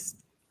hadn't really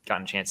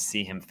gotten a chance to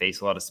see him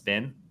face a lot of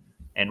spin.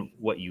 And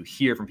what you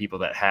hear from people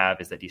that have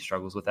is that he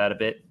struggles with that a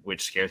bit,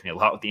 which scares me a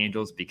lot with the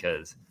Angels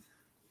because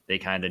they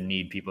kind of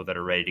need people that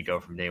are ready to go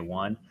from day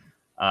one.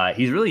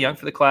 He's really young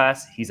for the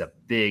class. He's a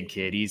big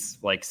kid. He's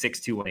like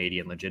 6'2", 180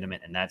 and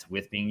legitimate, and that's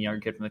with being a young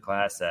kid from the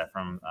class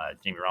from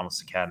Jamie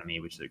Ramos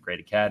Academy, which is a great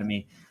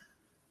academy.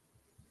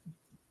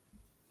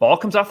 Ball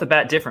comes off the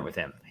bat different with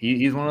him.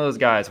 He's one of those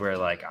guys where,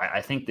 like,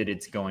 I think that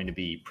it's going to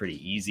be pretty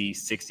easy,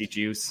 60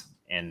 juice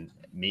and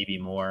maybe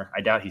more. I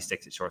doubt he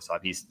sticks at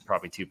shortstop. He's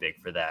probably too big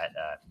for that.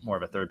 More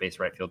of a third base,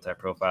 right field type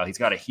profile. He's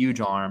got a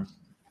huge arm.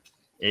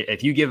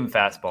 If you give him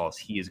fastballs,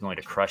 he is going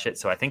to crush it.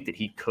 So I think that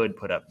he could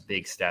put up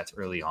big stats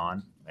early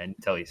on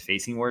until he's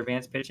facing more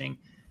advanced pitching.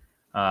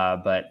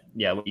 But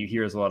yeah, what you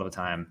hear is a lot of the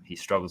time he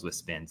struggles with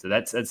spin. So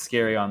that's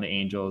scary on the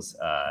Angels.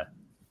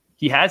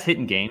 He has hit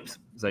in games,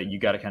 so you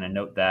got to kind of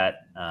note that.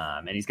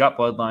 And he's got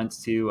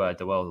bloodlines too.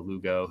 Dewell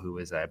Lugo, who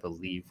was, I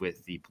believe,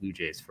 with the Blue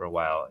Jays for a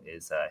while,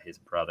 is his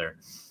brother.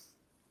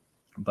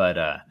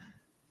 But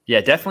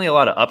yeah, definitely a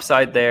lot of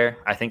upside there.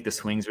 I think the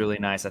swing's really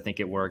nice. I think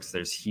it works.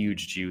 There's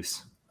huge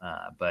juice,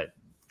 but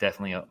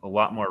definitely a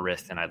lot more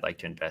risk than I'd like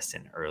to invest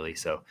in early.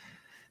 So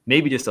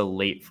maybe just a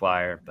late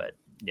flyer, but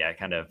yeah,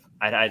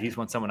 he's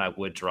someone I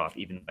would drop,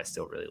 even if I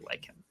still really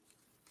like him.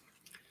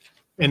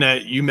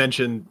 And you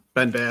mentioned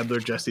Ben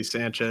Badler, Jesse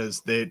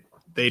Sanchez. They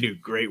do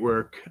great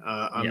work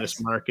on this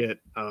market.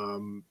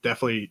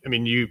 Definitely. I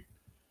mean, you'd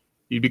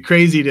be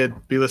crazy to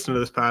be listening to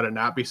this pod and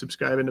not be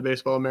subscribing to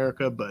Baseball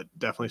America, but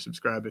definitely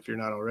subscribe if you're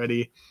not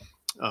already.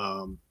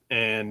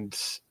 And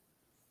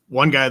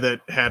one guy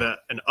that had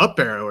an up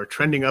arrow or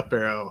trending up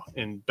arrow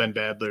in Ben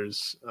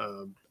Badler's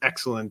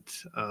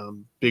excellent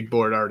big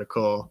board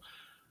article,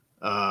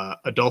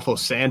 Adolfo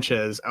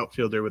Sanchez,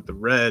 outfielder with the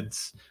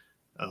Reds,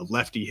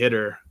 lefty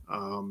hitter.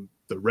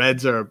 The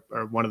Reds are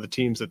one of the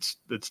teams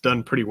that's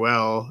done pretty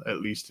well,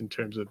 at least in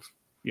terms of,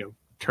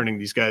 turning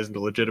these guys into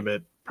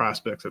legitimate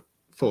prospects at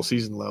full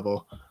season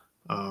level.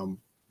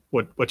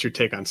 What's your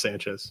take on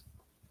Sanchez?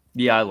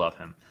 Yeah, I love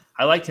him.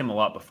 I liked him a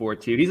lot before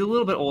too. He's a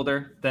little bit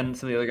older than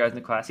some of the other guys in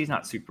the class. He's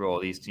not super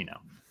old. He's,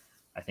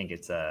 I think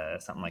it's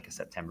something like a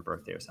September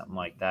birthday or something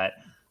like that.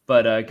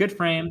 But good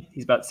frame.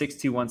 He's about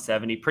 6'2",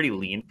 170, pretty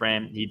lean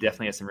frame. He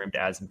definitely has some room to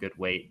add some good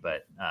weight,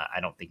 but I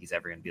don't think he's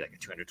ever going to be like a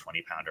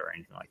 220-pounder or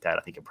anything like that.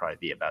 I think he'll probably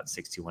be about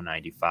 6'2",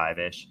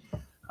 195-ish.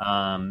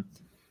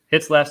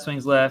 Hits left,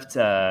 swings left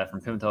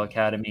from Pimentel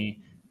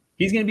Academy.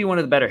 He's going to be one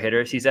of the better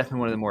hitters. He's definitely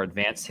one of the more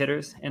advanced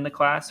hitters in the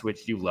class,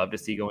 which you love to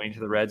see going into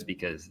the Reds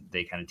because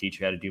they kind of teach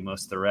you how to do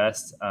most of the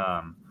rest.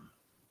 I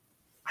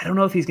don't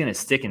know if he's going to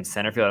stick in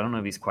center field. I don't know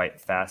if he's quite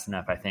fast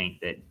enough. I think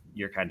that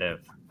you're kind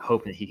of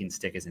hoping that he can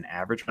stick as an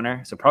average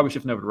runner. So probably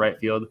shifting over to right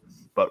field,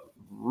 but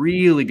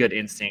really good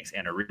instincts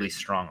and a really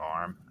strong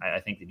arm. I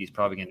think that he's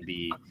probably going to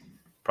be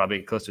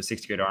close to a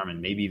 60-grade arm and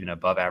maybe even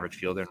above average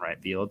fielder in right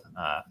field.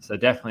 So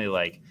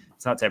definitely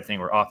it's not the type of thing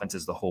where offense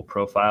is the whole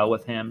profile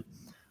with him.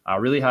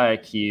 Really high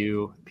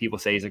IQ. People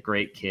say he's a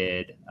great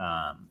kid.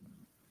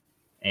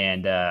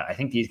 And I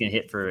think he's going to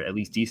hit for at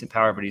least decent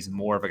power, but he's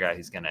more of a guy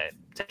who's going to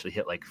potentially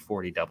hit like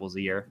 40 doubles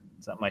a year,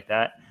 something like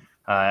that.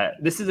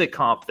 This is a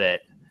comp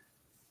that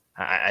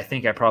I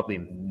think I probably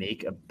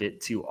make a bit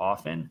too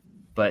often,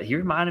 but he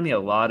reminded me a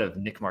lot of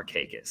Nick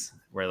Markakis,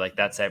 where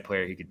that type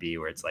player he could be,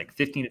 where it's like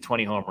 15 to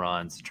 20 home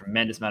runs,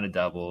 tremendous amount of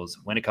doubles,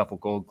 win a couple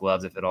gold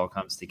gloves if it all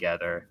comes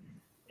together,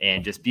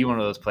 and just be one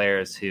of those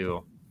players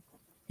who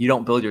you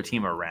don't build your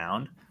team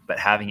around, but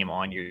having him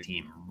on your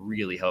team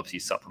really helps you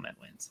supplement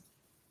wins.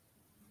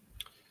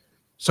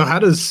 So how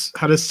does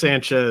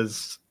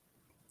Sanchez,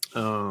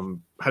 how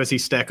does he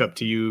stack up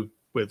to you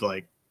with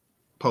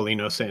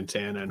Paulino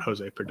Santana and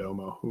Jose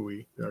Perdomo, who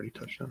we already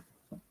touched on?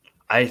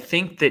 I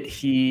think that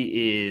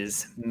he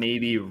is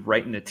maybe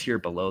right in the tier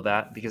below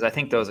that, because I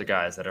think those are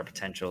guys that are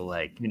potential,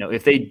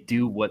 if they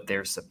do what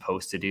they're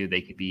supposed to do,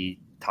 they could be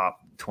top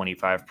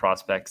 25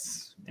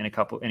 prospects in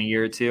a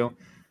year or two.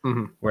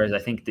 Mm-hmm. Whereas I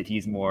think that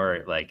he's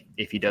more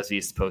if he does what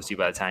he's supposed to,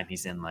 by the time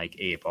he's in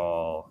A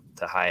ball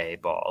to high A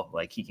ball,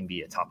 he can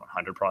be a top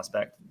 100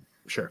 prospect.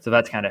 Sure. So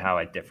that's kind of how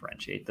I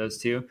differentiate those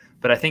two.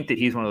 But I think that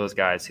he's one of those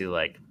guys who,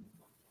 like,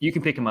 you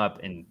can pick him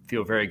up and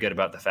feel very good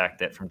about the fact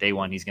that from day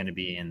one he's going to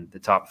be in the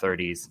top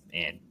 30s,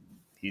 and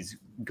he's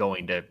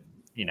going to,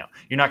 you're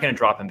not going to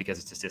drop him because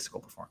of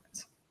statistical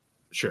performance.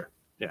 Sure.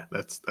 Yeah,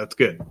 that's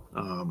good.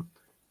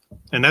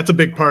 And that's a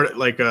big part.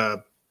 Like, I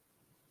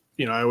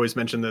always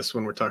mention this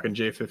when we're talking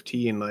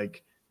J-15.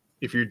 Like,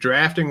 if you're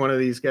drafting one of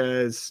these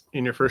guys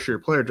in your first year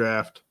player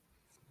draft,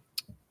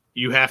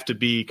 you have to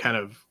be kind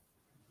of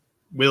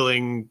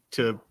willing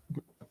to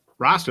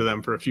roster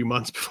them for a few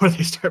months before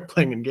they start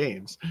playing in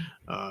games.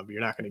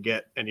 You're not going to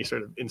get any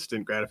sort of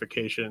instant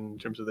gratification in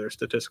terms of their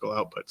statistical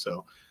output.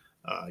 So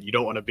you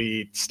don't want to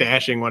be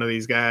stashing one of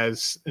these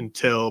guys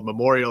until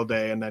Memorial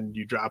Day and then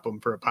you drop them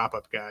for a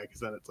pop-up guy, because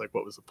then it's like,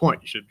 what was the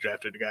point? You should have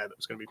drafted a guy that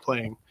was going to be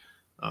playing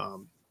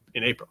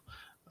in April.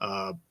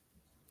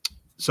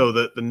 So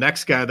the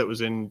next guy that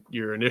was in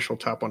your initial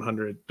top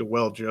 100,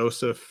 Dwell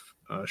Joseph,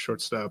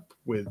 shortstop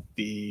with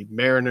the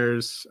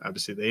Mariners.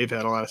 Obviously, they've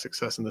had a lot of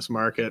success in this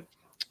market.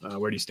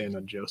 Where do you stand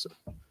on Joseph?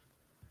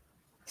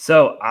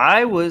 So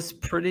I was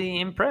pretty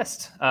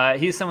impressed.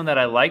 He's someone that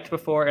I liked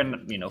before,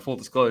 and full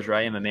disclosure,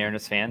 I am a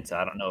Mariners fan, so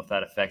I don't know if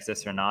that affects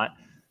this or not.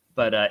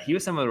 But he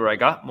was someone where I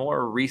got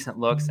more recent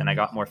looks and I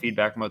got more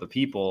feedback from other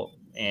people,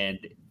 and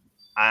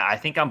I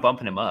think I'm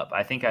bumping him up.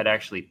 I think I'd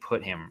actually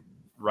put him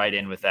right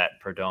in with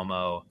that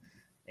Perdomo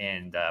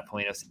and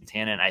Polino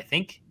Santana, and I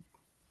think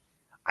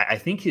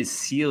his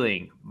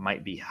ceiling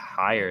might be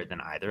higher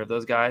than either of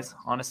those guys,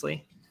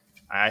 honestly.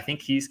 I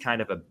think he's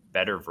kind of a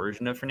better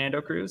version of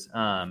Fernando Cruz.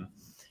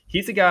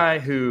 He's a guy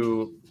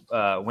who,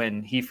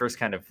 when he first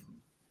kind of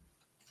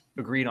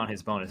agreed on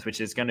his bonus,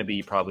 which is going to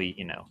be probably,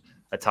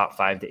 a top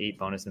 5 to 8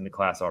 bonus in the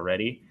class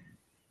already,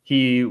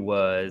 he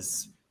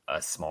was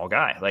a small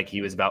guy. Like,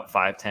 he was about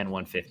 5'10",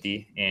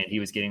 150, and he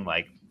was getting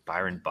like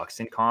Byron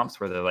Buxton comps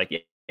where they're like, yeah,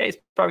 he's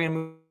probably going to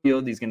move the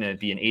field. He's going to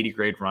be an 80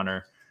 grade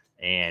runner.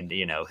 And,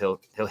 he'll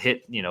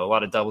hit, a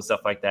lot of double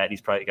stuff like that.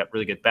 He's probably got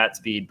really good bat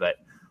speed, but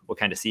we'll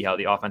kind of see how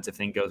the offensive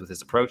thing goes with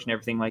his approach and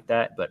everything like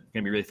that. But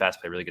going to be really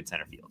fast, play really good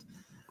center field.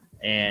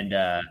 And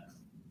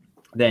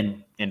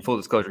then, in full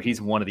disclosure, he's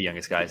one of the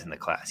youngest guys in the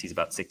class. He's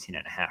about 16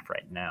 and a half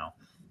right now.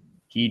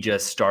 He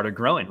just started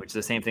growing, which is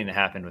the same thing that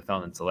happened with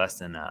Felton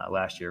Celestin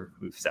last year,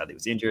 who sadly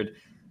was injured.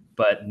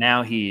 But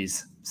now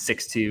he's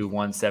 6'2",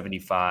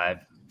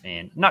 175,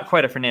 and not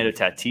quite a Fernando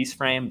Tatis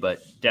frame,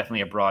 but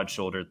definitely a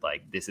broad-shouldered,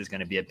 like, this is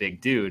going to be a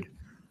big dude.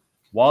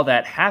 While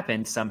that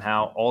happened,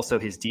 somehow also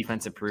his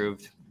defense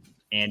improved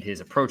and his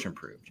approach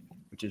improved,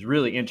 which is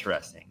really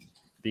interesting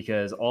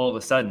because all of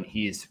a sudden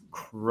he's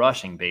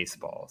crushing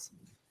baseballs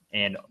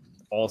and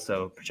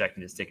also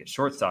projecting to stick at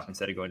shortstop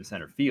instead of going to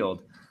center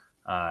field,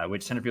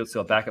 which center field's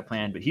still a backup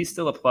plan, but he's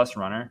still a plus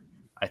runner.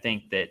 I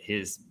think that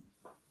his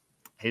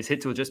hit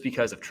tool, just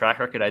because of track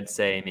record, I'd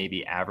say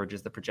maybe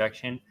averages the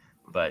projection,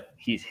 but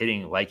he's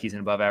hitting like he's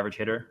an above average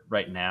hitter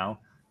right now.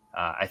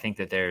 I think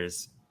that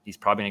he's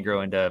probably going to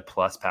grow into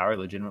plus power,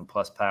 legitimate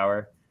plus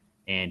power.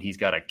 And he's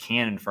got a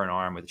cannon for an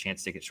arm with a chance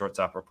to stick at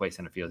shortstop or play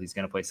center field. He's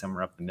going to play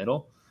somewhere up the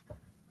middle.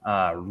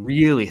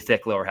 Really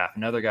thick lower half.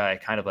 Another guy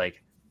kind of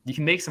like, you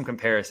can make some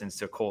comparisons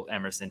to Colt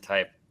Emerson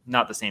type,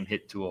 not the same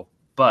hit tool,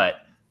 but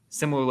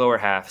similar lower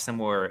half,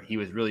 similar. He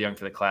was really young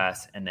for the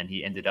class, and then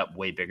he ended up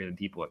way bigger than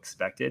people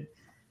expected.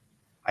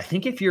 I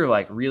think if you're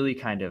like really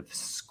kind of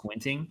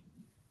squinting,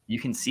 you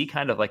can see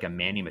kind of like a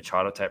Manny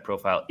Machado type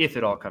profile if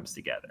it all comes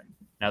together.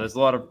 Now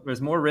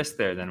there's more risk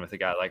there than with a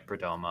guy like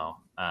Perdomo.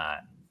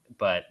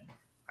 But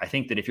I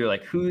think that if you're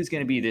like, who's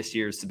going to be this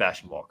year's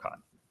Sebastian Walcott,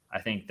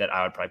 I think that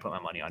I would probably put my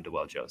money on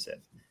Dwell Joseph.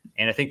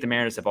 And I think the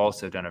Mariners have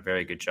also done a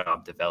very good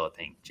job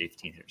developing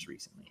J-15 hitters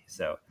recently.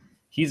 So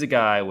he's a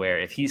guy where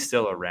if he's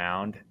still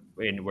around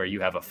and where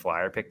you have a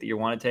flyer pick that you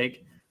want to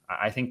take,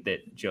 I think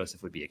that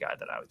Joseph would be a guy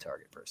that I would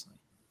target personally.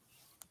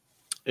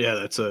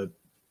 Yeah,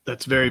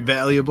 that's very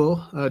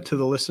valuable to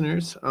the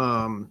listeners.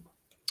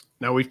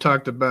 Now we've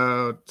talked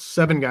about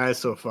 7 guys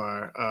so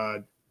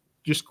far.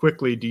 Just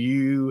quickly, do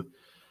you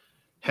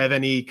have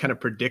any kind of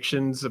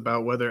predictions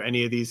about whether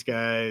any of these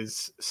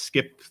guys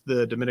skip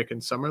the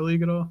Dominican Summer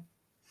League at all?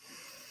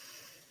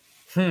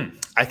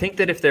 I think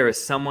that if there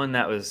was someone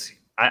that was,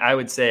 I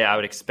would say I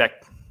would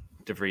expect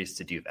DeVries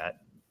to do that.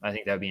 I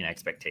think that would be an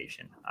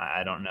expectation.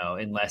 I don't know,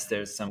 unless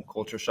there's some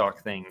culture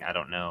shock thing. I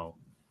don't know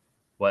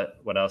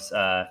what else.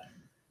 I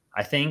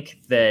think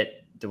that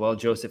Dwell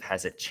Joseph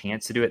has a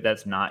chance to do it.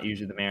 That's not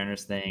usually the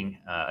Mariners thing.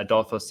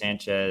 Adolfo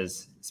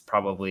Sanchez is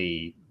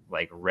probably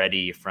like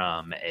ready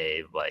from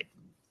a like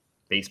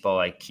baseball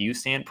IQ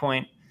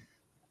standpoint.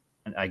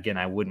 And again,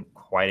 I wouldn't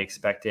quite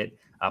expect it.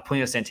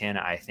 Polino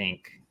Santana, I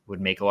think,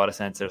 would make a lot of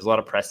sense. There's a lot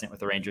of precedent with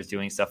the Rangers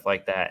doing stuff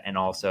like that. And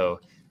also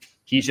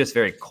he's just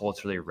very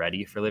culturally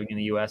ready for living in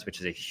the U.S., which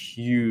is a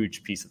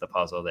huge piece of the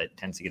puzzle that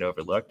tends to get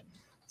overlooked.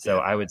 So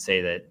I would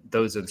say that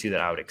those are the 2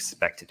 that I would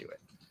expect to do it.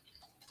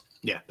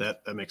 Yeah,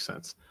 that makes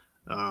sense.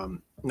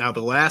 Now,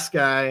 the last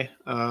guy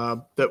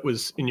that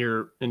was in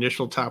your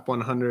initial top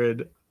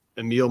 100,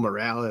 Emil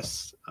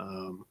Morales,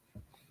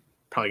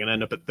 probably going to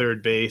end up at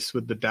third base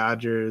with the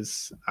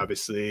Dodgers.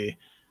 Obviously,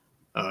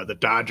 The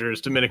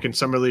Dodgers Dominican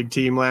Summer League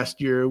team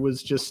last year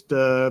was just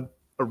a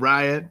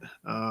riot.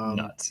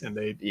 Nuts. And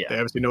they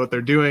obviously know what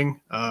they're doing.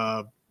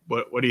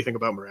 What do you think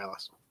about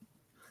Morales?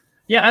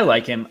 Yeah, I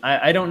like him.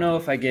 I don't know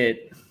if I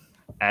get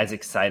as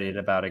excited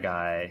about a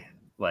guy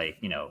like,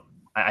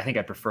 I think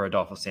I prefer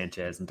Adolfo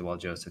Sanchez and Dewell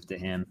Joseph to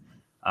him.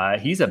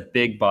 He's a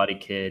big body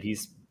kid.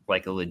 He's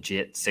like a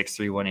legit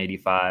 6'3",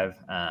 185.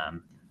 I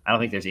don't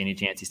think there's any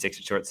chance he sticks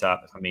at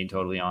shortstop, if I'm being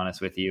totally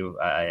honest with you.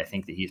 I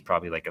think that he's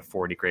probably like a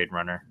 40 grade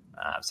runner.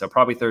 So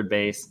probably third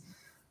base.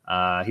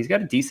 He's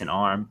got a decent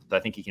arm, so I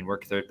think he can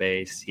work third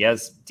base. He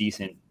has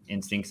decent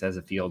instincts as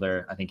a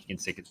fielder. I think he can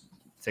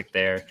stick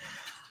there.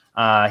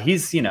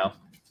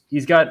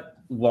 He's got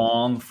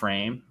long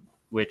frame,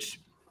 which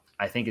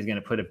I think is going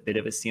to put a bit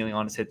of a ceiling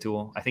on his hit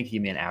tool. I think he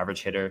can be an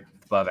average hitter,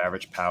 above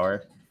average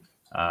power.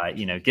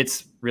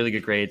 Gets really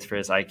good grades for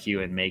his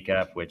IQ and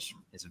makeup, which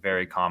is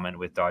very common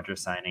with Dodger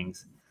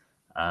signings.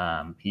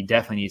 He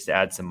definitely needs to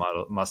add some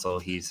muscle.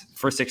 He's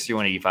for 6'3",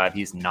 185.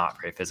 He's not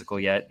very physical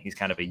yet. He's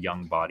kind of a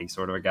young body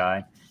sort of a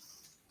guy.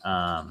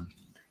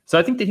 So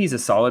I think that he's a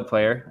solid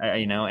player,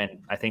 and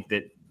I think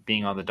that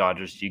being on the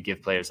Dodgers, you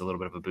give players a little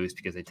bit of a boost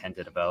because they tend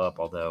to develop,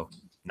 although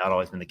not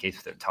always been the case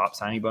with their top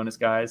signing bonus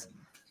guys.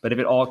 But if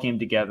it all came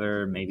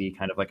together, maybe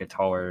kind of like a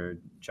taller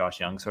Josh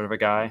Young sort of a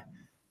guy.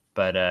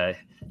 But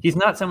he's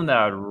not someone that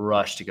I would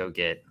rush to go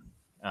get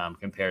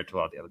compared to a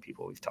lot of the other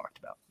people we've talked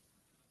about.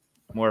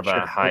 More of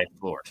a high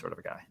floor sort of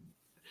a guy.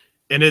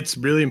 And it's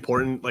really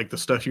important, like the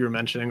stuff you were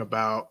mentioning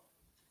about,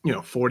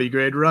 40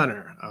 grade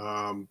runner,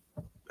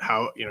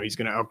 how, he's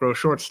going to outgrow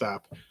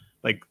shortstop.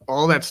 Like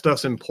all that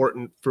stuff's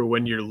important for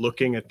when you're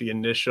looking at the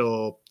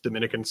initial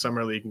Dominican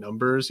Summer League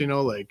numbers,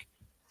 like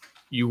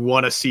you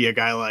want to see a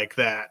guy like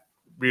that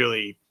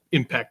really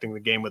impacting the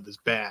game with his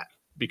bat,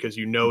 because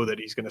that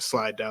he's going to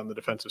slide down the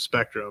defensive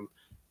spectrum.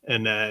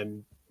 And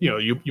then,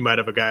 you might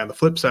have a guy on the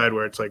flip side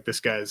where it's like,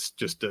 this guy's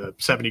just a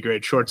 70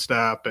 grade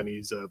shortstop and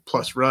he's a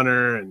plus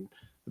runner and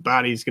the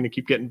body's going to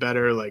keep getting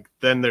better. Like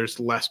then there's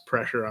less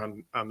pressure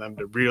on them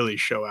to really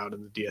show out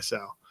in the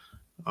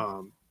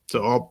DSL.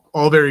 So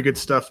all very good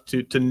stuff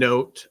to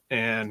note,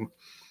 and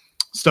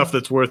stuff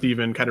that's worth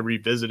even kind of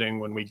revisiting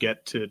when we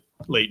get to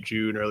late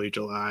June, early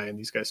July, and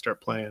these guys start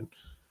playing.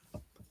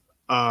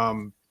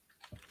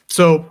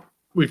 So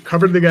we've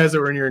covered the guys that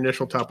were in your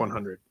initial top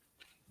 100.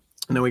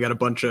 And then we got a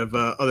bunch of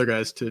other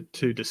guys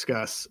to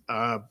discuss.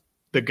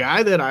 The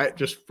guy that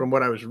just from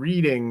what I was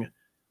reading,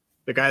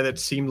 the guy that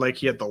seemed like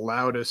he had the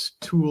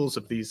loudest tools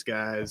of these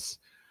guys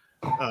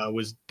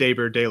was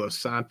David De Los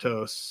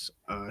Santos,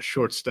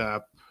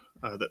 shortstop,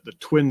 that the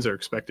Twins are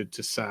expected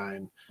to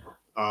sign.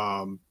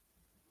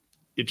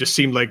 It just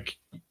seemed like,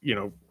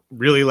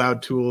 really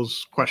loud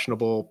tools,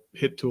 questionable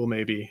hit tool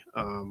maybe.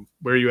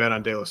 Where are you at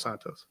on De Los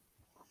Santos?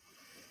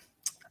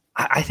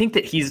 I think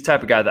that he's the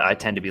type of guy that I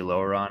tend to be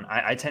lower on.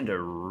 I tend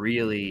to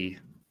really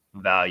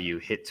value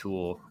hit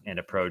tool and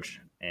approach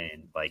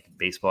and like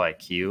baseball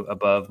IQ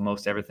above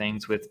most everything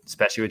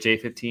especially with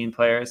J-15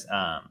 players.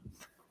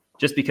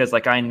 Just because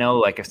like, I know,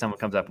 like if someone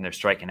comes up and they're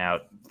striking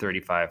out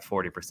 35,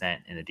 40%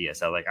 in the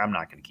DSL, like I'm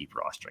not going to keep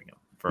rostering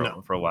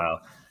them for a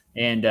while.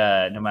 And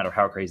no matter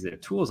how crazy their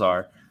tools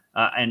are.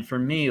 And for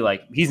me,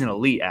 like he's an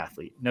elite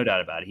athlete, no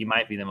doubt about it. He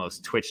might be the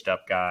most twitched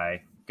up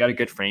guy. Got a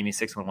good frame. He's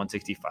 6'1",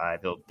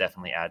 165. He'll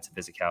definitely add some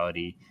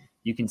physicality.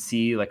 You can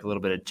see like a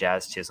little bit of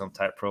Jazz Chisholm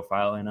type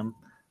profile in him.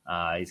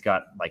 He's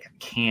got like a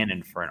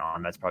cannon for an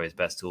arm. That's probably his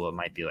best tool. It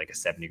might be like a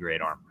 70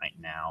 grade arm right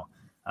now.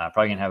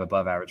 Probably gonna have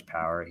above average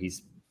power.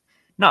 He's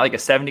not like a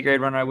 70 grade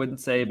runner, I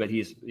wouldn't say, but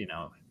he's,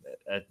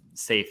 a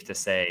safe to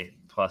say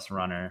plus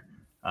runner.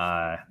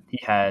 He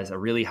has a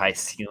really high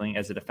ceiling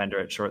as a defender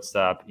at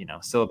shortstop,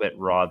 still a bit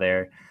raw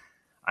there.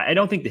 I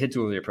don't think the hit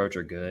tool or the approach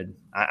are good.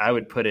 I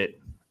would put it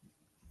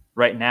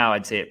right now,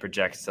 I'd say it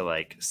projects to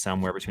like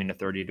somewhere between a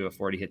 30 to a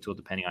 40 hit tool,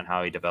 depending on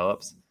how he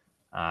develops.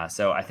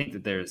 So I think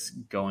that there's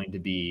going to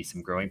be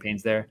some growing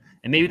pains there.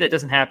 And maybe that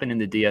doesn't happen in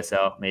the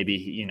DSL. Maybe,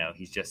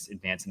 he's just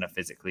advanced enough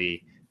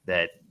physically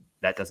that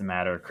doesn't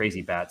matter.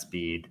 Crazy bat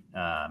speed.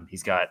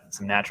 He's got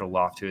some natural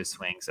loft to his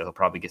swing, so he'll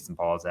probably get some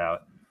balls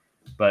out.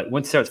 But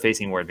once he starts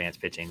facing more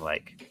advanced pitching,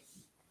 like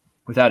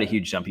without a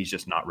huge jump, he's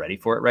just not ready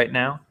for it right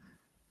now.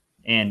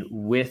 And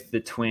with the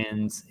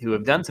Twins, who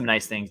have done some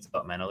nice things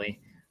developmentally,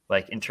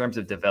 like in terms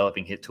of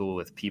developing hit tool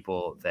with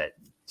people that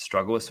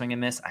struggle with swing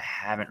and miss, I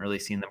haven't really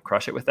seen them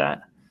crush it with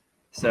that.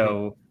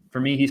 So for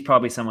me, he's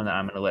probably someone that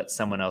I'm going to let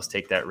someone else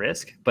take that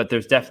risk, but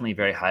there's definitely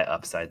very high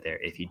upside there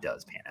if he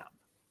does pan out.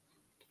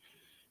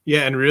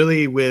 Yeah. And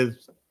really with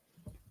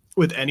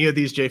any of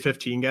these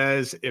J-15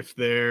 guys, if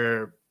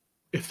they're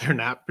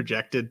not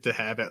projected to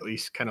have at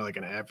least kind of like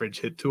an average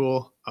hit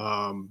tool,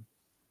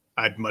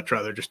 I'd much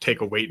rather just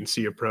take a wait and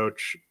see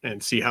approach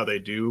and see how they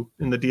do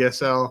in the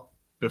DSL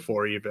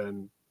before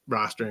even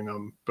rostering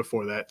them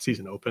before that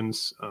season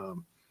opens.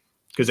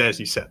 Because as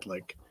you said,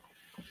 like,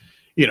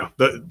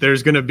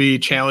 there's going to be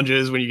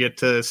challenges when you get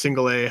to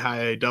single A,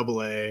 high A,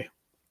 double A.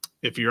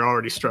 If you're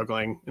already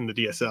struggling in the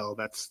DSL,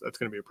 that's going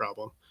to be a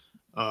problem.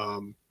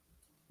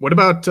 What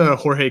about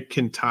Jorge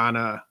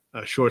Quintana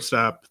a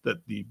shortstop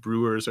that the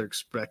Brewers are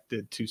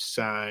expected to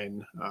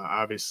sign.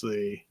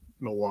 Obviously,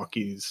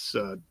 Milwaukee's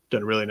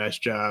done a really nice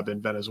job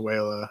in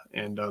Venezuela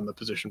and on the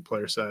position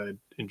player side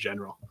in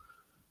general.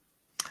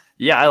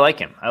 Yeah, I like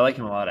him. I like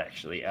him a lot,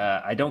 actually.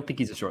 I don't think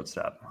he's a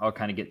shortstop. I'll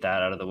kind of get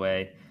that out of the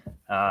way.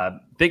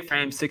 Big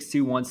frame,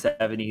 6'2",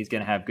 170. He's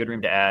going to have good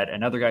room to add.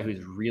 Another guy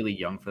who's really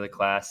young for the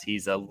class.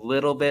 He's a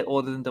little bit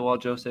older than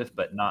DeWalt Joseph,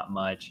 but not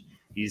much.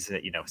 He's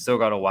still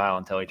got a while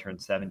until he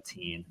turns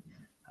 17.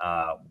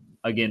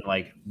 Again,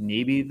 like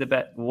maybe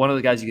one of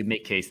the guys you could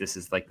make case this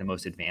is like the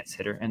most advanced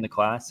hitter in the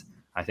class.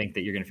 I think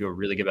that you're going to feel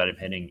really good about him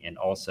hitting, and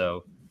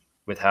also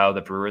with how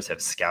the Brewers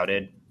have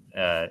scouted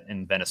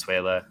in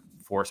Venezuela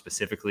for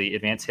specifically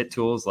advanced hit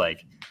tools,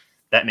 like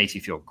that makes you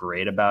feel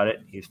great about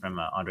it. He's from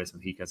Andres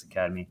Mujica's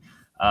academy.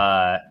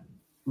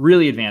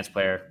 Really advanced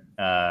player,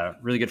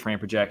 really good frame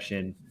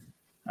projection.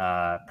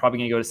 Probably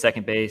going to go to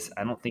second base.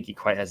 I don't think he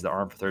quite has the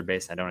arm for third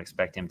base. I don't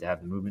expect him to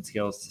have the movement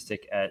skills to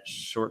stick at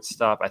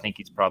shortstop. I think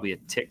he's probably a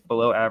tick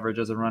below average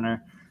as a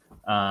runner.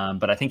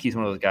 But I think he's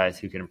one of those guys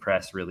who can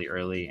impress really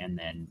early. And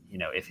then,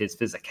 if his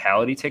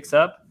physicality ticks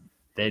up,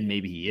 then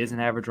maybe he is an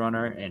average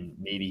runner and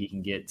maybe he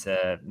can get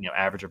to,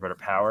 average or better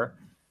power.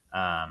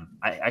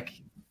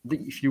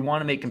 If you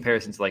want to make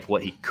comparisons to like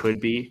what he could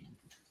be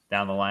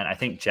down the line, I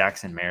think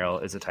Jackson Merrill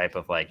is a type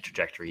of like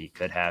trajectory he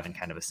could have in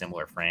kind of a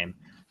similar frame.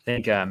 I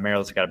think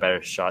Merrill's got a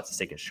better shot to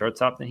stick at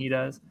shortstop than he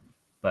does.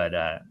 But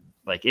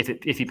like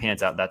if he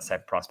pans out, that's the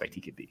type of prospect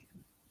he could be.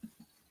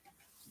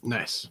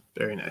 Nice.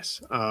 Very nice.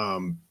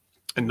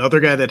 Another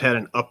guy that had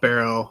an up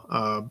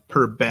arrow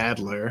per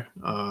Badler,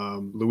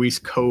 Luis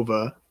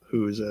Cova,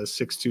 who's a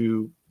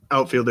 6'2"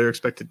 outfielder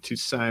expected to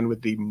sign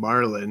with the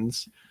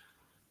Marlins.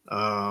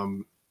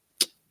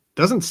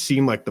 Doesn't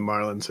seem like the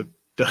Marlins have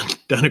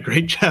done a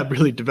great job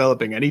really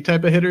developing any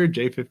type of hitter,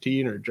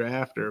 J-15 or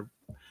draft or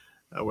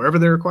wherever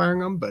they're acquiring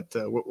them. But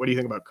what do you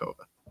think about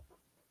Cova?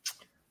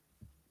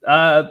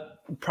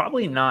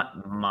 Probably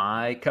not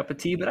my cup of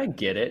tea, but I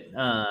get it.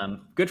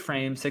 Good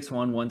frame, 6'1",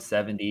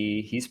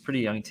 170. He's pretty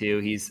young too.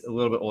 He's a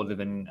little bit older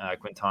than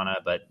Quintana,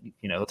 but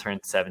he'll turn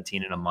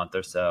 17 in a month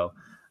or so.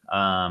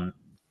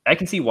 I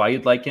can see why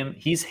you'd like him.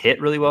 He's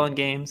hit really well in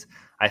games.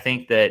 I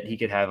think that he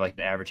could have like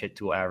an average hit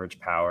tool, average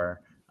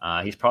power.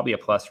 He's probably a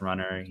plus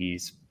runner.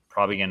 He's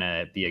probably going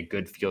to be a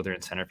good fielder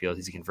in center field.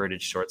 He's a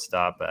converted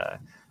shortstop. I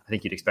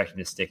think you'd expect him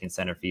to stick in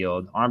center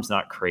field. Arm's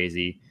not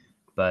crazy,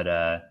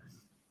 but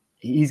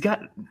he's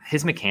got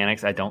his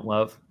mechanics I don't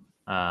love.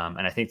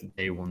 And I think that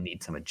they will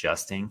need some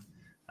adjusting,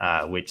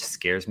 which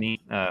scares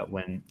me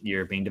when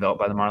you're being developed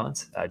by the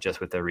Marlins, just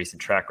with their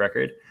recent track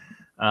record.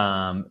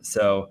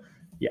 So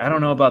yeah, I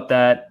don't know about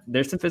that.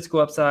 There's some physical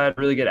upside,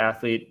 really good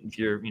athlete. If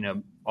you're,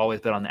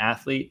 always bet on the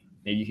athlete,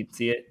 maybe you could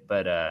see it,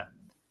 but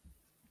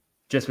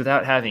just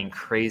without having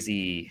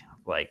crazy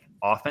like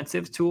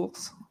offensive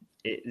tools,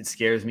 it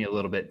scares me a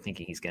little bit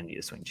thinking he's going to need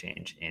a swing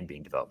change and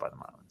being developed by the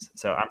Marlins.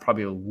 So I'm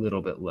probably a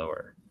little bit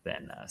lower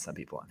than some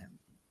people on him.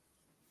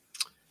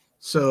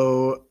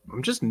 So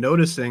I'm just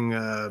noticing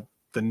the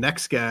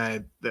next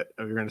guy that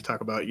we're going to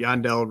talk about,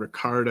 Yandel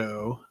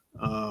Ricardo,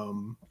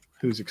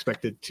 who's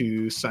expected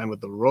to sign with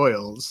the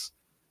Royals.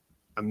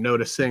 I'm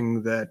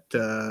noticing that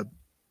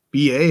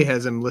BA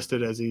has him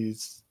listed as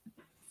he's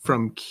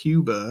from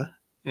Cuba,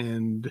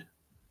 and does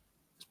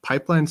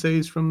Pipeline say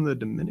he's from the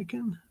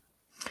Dominican?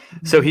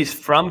 So he's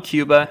from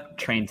Cuba,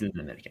 trains in the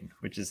Dominican,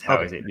 which is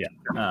how he's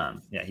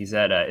he's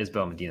at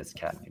Isabel Medina's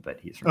academy, but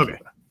he's from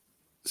Cuba.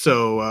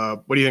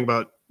 So what do you think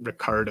about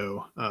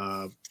Ricardo,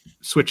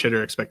 switch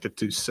hitter expected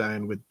to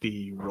sign with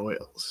the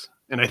Royals?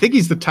 And I think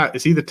he's the top.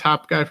 Is he the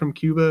top guy from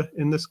Cuba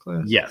in this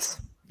class? Yes,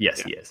 he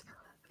is.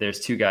 There's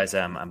two guys.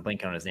 I'm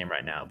blanking on his name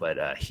right now,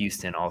 but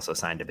Houston also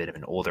signed a bit of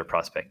an older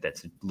prospect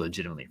that's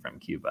legitimately from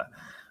Cuba.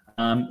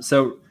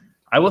 So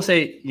I will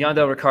say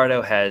Yandel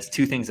Ricardo has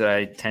two things that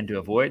I tend to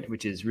avoid,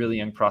 which is really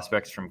young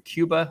prospects from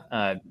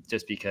Cuba,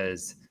 just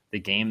because the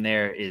game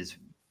there is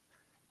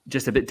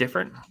just a bit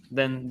different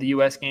than the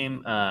U.S.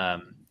 game,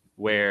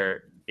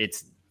 where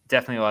it's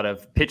definitely a lot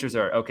of pitchers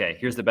are, okay,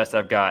 here's the best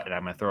I've got, and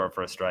I'm going to throw it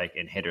for a strike,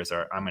 and hitters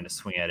are, I'm going to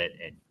swing at it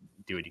and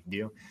do what you can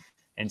do.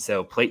 And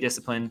so plate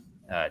discipline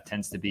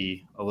tends to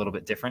be a little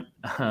bit different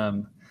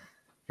here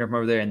from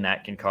over there, and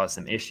that can cause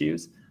some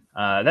issues.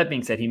 That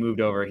being said, he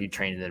moved over. He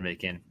trained in the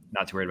Dominican.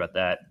 Not too worried about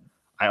that.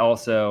 I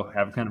also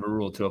have kind of a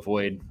rule to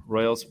avoid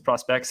Royals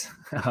prospects,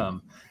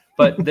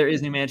 but there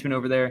is new management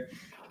over there,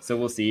 so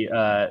we'll see.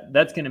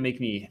 That's going to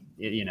make me,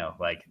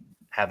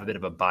 have a bit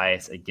of a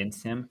bias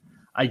against him.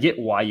 I get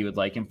why you would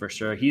like him for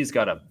sure. He's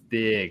got a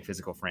big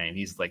physical frame.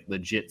 He's like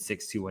legit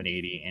 6'2",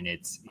 180, and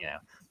it's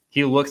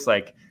he looks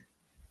like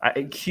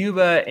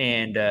Cuba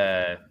and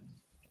oh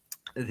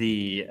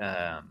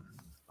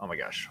my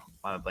gosh,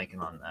 I'm blanking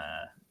on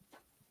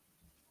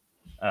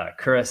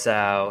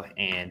Curacao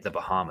and the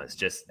Bahamas.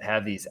 Just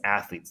have these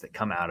athletes that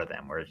come out of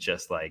them where it's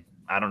just like,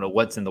 I don't know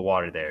what's in the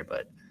water there,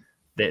 but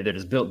they're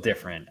just built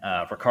different.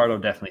 Ricardo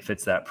definitely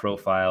fits that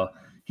profile.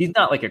 He's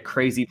not like a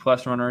crazy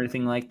plus runner or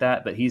anything like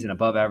that, but he's an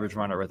above average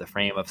runner with a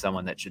frame of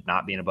someone that should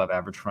not be an above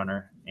average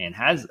runner and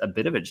has a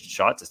bit of a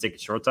shot to stick at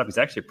shortstop. He's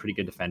actually a pretty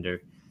good defender.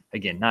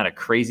 Again, not a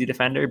crazy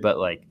defender, but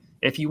like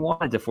if you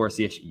wanted to force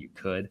the issue, you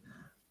could.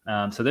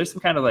 So there's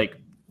some kind of like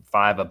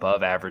 5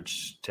 above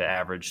average to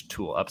average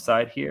tool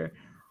upside here.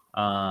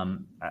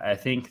 I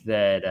think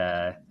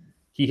that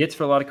he hits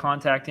for a lot of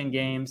contact in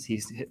games.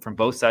 He's hit from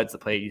both sides of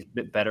the plate. He's a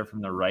bit better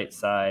from the right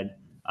side.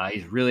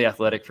 He's really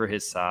athletic for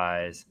his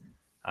size.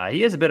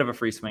 He is a bit of a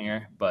free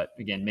swinger, but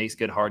again, makes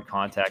good hard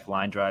contact,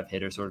 line drive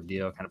hitter sort of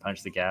deal, kind of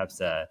punch the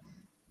gaps.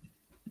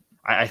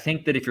 I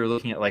think that if you're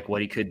looking at like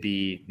what he could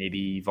be,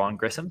 maybe Vaughn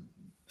Grissom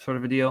sort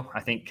of a deal. I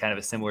think kind of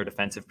a similar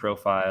defensive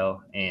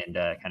profile and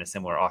kind of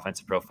similar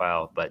offensive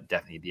profile, but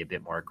definitely be a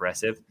bit more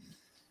aggressive.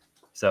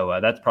 So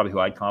that's probably who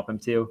I'd comp him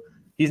to.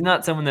 He's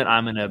not someone that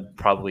I'm going to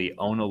probably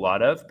own a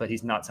lot of, but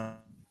he's not someone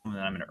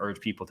that I'm going to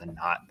urge people to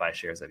not buy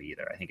shares of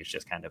either. I think it's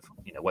just kind of,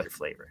 what's your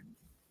flavor?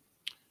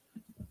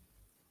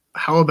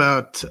 How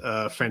about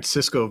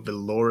Francisco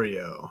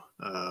Velorio,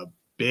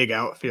 big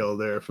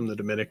outfielder from the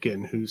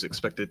Dominican who's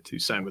expected to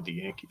sign with the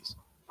Yankees?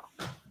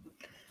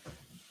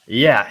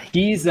 Yeah,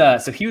 he's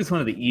so he was one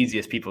of the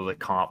easiest people to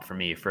comp for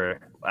me. For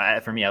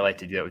me, I like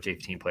to do that with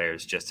J-15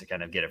 players just to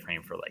kind of get a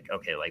frame for like,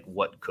 okay, like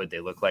what could they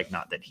look like?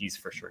 Not that he's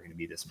for sure going to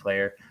be this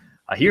player.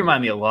 He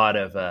reminded me a lot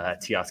of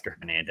Teoscar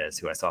Hernandez,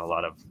 who I saw a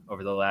lot of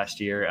over the last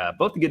year,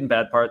 both the good and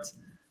bad parts.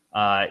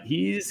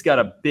 He's got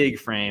a big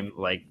frame,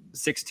 like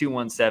 6'2",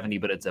 170,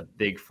 but it's a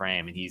big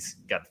frame, and he's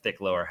got a thick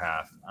lower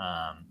half.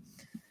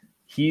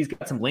 He's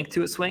got some length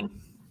to his swing,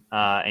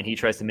 and he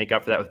tries to make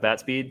up for that with bat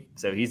speed.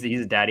 So he's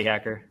a daddy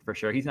hacker for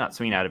sure. He's not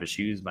swinging out of his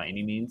shoes by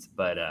any means,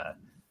 but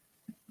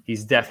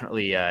he's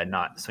definitely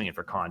not swinging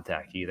for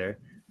contact either.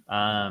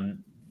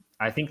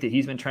 I think that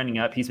he's been trending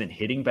up. He's been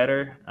hitting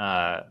better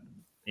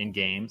in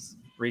games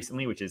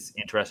recently, which is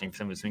interesting for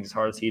someone who swings as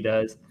hard as he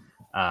does.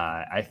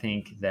 I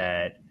think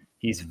that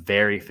he's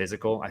very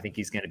physical. I think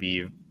he's going to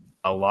be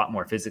a lot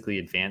more physically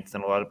advanced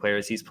than a lot of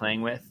players he's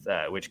playing with,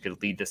 which could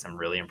lead to some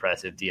really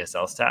impressive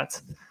DSL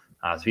stats.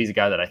 So he's a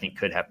guy that I think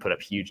could have put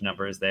up huge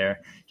numbers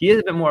there. He is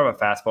a bit more of a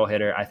fastball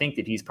hitter. I think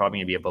that he's probably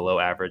going to be a below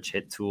average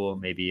hit tool,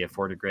 maybe a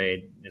 4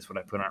 grade is what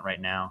I put on it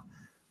right now.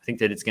 I think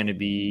that it's going to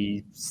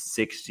be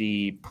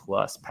 60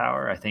 plus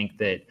power. I think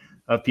that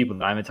of people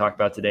that I'm going to talk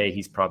about today,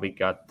 he's probably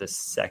got the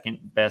second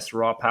best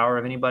raw power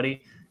of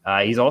anybody.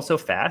 He's also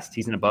fast.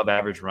 He's an above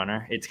average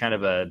runner. It's kind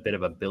of a bit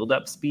of a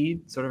build-up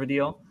speed sort of a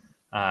deal.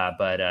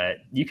 But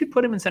you could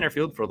put him in center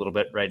field for a little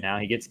bit right now.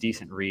 He gets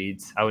decent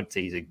reads. I would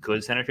say he's a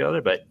good center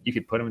fielder, but you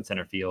could put him in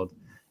center field.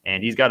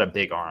 And he's got a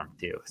big arm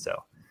too.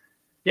 So,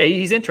 yeah,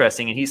 he's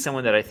interesting. And he's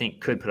someone that I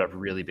think could put up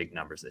really big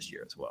numbers this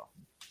year as well.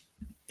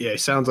 Yeah, he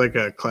sounds like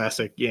a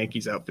classic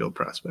Yankees outfield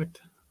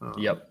prospect.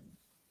 Yep.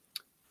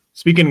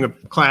 Speaking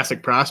of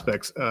classic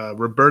prospects,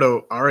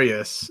 Roberto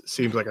Arias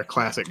seems like a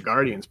classic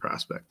Guardians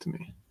prospect to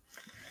me.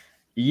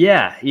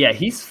 Yeah,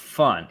 he's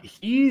fun.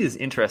 He's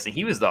interesting.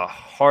 He was the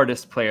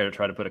hardest player to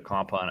try to put a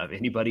comp on of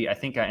anybody. I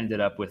think I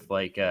ended up with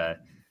like,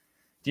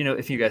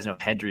 if you guys know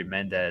Hendry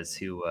Mendez,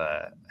 who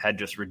had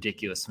just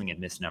ridiculous swing and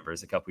miss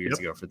numbers a couple years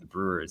ago for the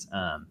Brewers.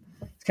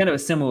 It's kind of a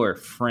similar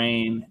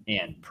frame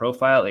and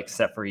profile,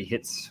 except for he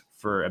hits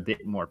for a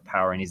bit more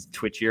power and he's a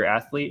twitchier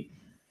athlete.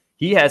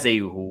 He has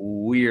a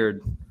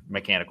weird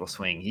mechanical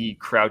swing. He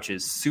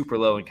crouches super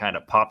low and kind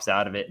of pops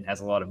out of it and has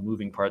a lot of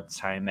moving parts,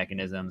 time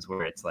mechanisms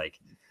where it's like,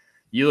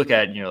 you look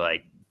at it and you're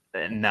like,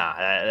 nah,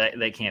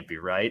 that can't be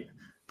right.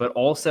 But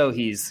also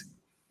he's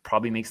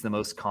probably makes the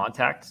most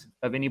contact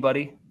of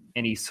anybody,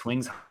 and he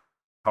swings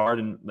hard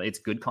and it's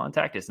good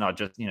contact. It's not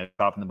just,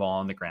 dropping the ball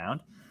on the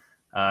ground.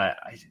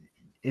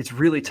 It's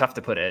really tough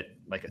to put it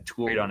like a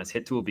tool on his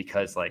hit tool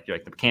because like the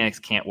mechanics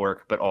can't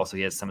work, but also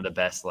he has some of the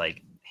best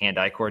like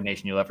hand-eye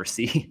coordination you'll ever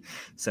see.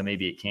 So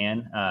maybe it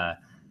can.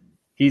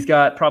 He's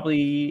got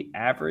probably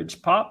average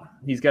pop.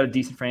 He's got a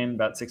decent frame,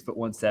 about 6'1",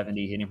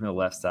 170, hitting from the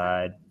left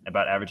side,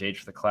 about average age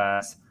for the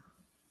class.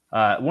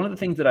 One of the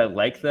things that I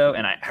like, though,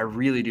 and I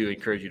really do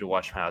encourage you to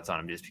watch highlights on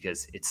him just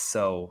because it's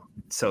so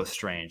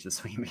strange, the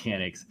swing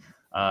mechanics.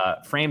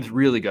 Frame's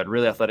really good,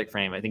 really athletic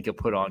frame. I think he'll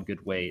put on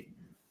good weight.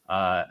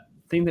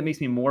 Thing that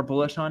makes me more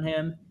bullish on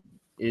him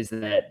is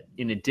that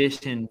in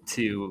addition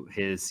to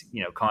his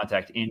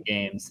contact in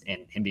games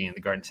and him being in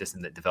the Guardian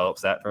system that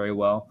develops that very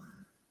well,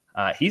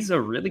 he's a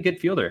really good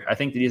fielder. I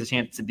think that he has a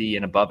chance to be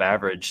an above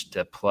average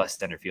to plus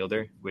center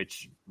fielder,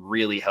 which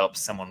really helps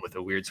someone with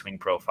a weird swing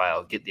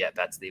profile get the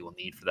at-bats they will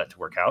need for that to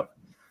work out.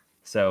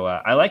 So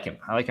I like him.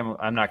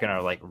 I'm not going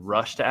to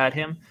rush to add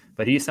him,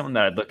 but he's someone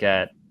that I'd look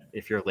at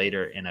if you're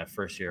later in a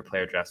first-year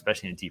player draft,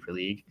 especially in a deeper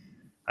league.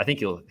 I think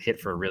he'll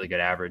hit for a really good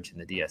average in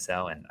the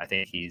DSL, and I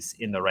think he's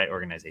in the right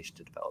organization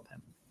to develop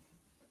him.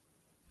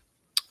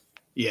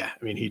 Yeah,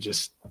 I mean,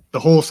 the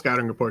whole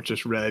scouting report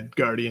just read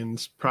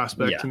Guardians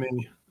prospect to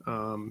me.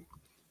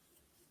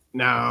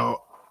 Now,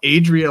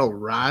 Adriel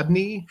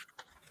Rodney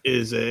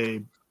is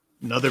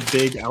another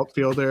big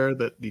outfielder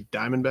that the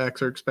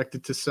Diamondbacks are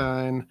expected to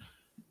sign.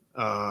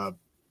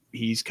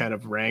 he's kind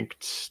of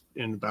ranked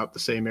in about the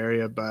same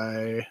area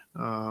by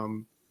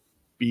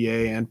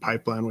BA and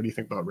Pipeline. What do you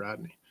think about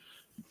Rodney?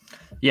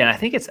 Yeah, and I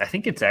think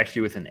it's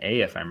actually with an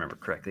A if I remember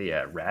correctly.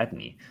 Yeah,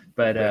 Radney.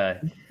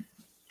 But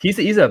he's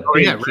a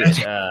big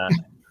kid.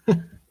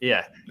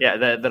 Yeah,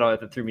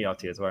 that threw me off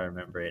too. That's why I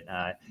remember it.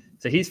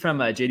 So he's from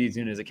JD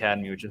Zuna's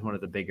academy, which is one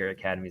of the bigger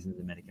academies in the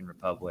Dominican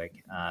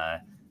Republic.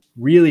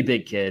 Really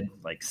big kid,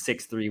 like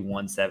 6'3",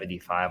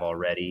 175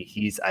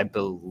 already. I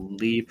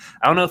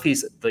don't know if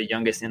he's the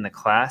youngest in the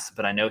class,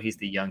 but I know he's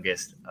the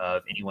youngest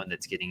of anyone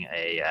that's getting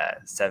a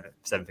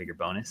seven-figure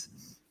bonus.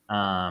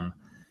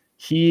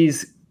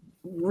 He's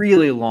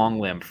really long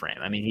limb frame.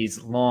 I mean,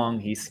 he's long,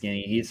 he's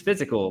skinny, he's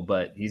physical,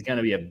 but he's going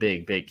to be a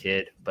big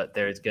kid. But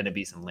there's going to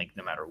be some length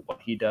no matter what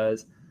he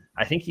does.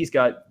 I think he's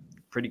got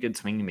pretty good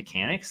swinging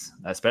mechanics,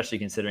 especially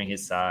considering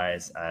his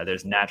size.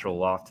 There's natural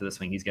loft to the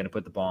swing. He's going to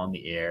put the ball in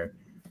the air.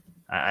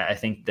 I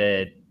think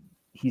that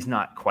he's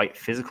not quite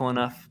physical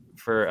enough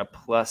for a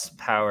plus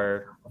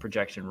power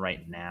projection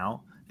right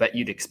now, but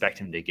you'd expect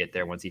him to get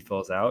there once he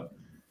fills out,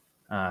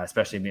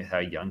 especially with how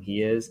young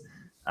he is.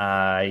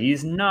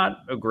 He's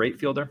not a great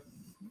fielder.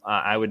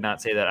 I would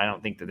not say that. I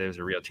don't think that there's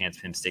a real chance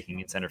of him sticking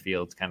in center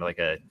field. It's kind of like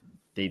a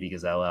baby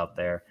gazelle out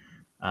there.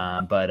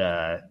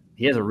 But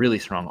he has a really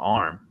strong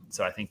arm,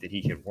 so I think that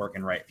he could work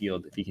in right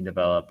field if he can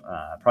develop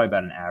probably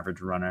about an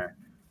average runner.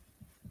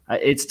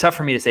 It's tough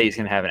for me to say he's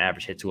going to have an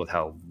average hit tool with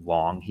how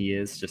long he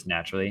is just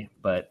naturally,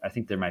 but I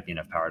think there might be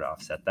enough power to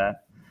offset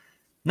that.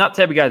 Not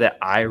the type of guy that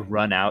I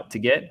run out to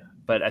get,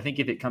 but I think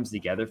if it comes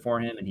together for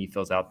him and he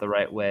fills out the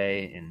right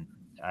way, and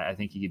I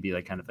think he could be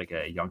like kind of like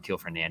a young Kiel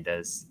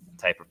Fernandez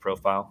type of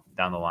profile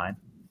down the line.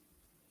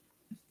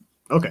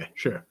 Okay,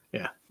 sure.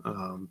 Yeah,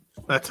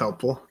 that's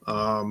helpful.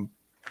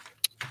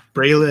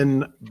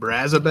 Braylon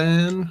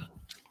Brazaban,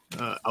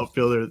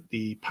 outfielder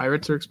the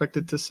Pirates are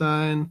expected to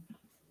sign.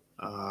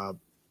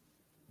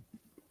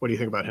 What do you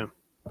think about him?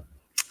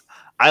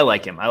 I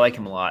like him. I like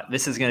him a lot.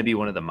 This is going to be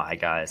one of my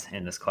guys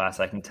in this class.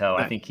 I can tell.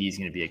 I think he's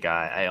going to be a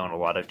guy I own a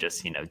lot of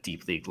just,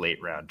 deep league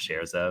late round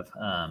shares of.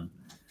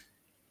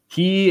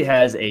 He's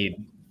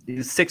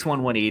 6'1",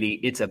 180.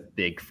 It's a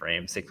big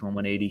frame, 6'1",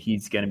 180.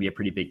 He's going to be a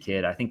pretty big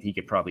kid. I think he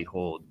could probably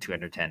hold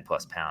 210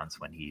 plus pounds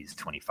when he's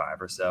 25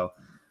 or so.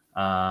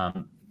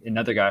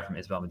 Another guy from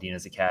Isabel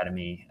Medina's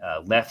academy,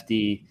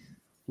 lefty,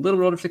 a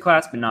little older for the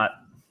class, but not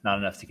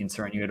enough to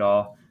concern you at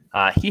all.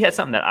 He had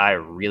something that I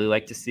really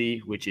like to see,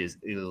 which is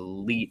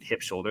elite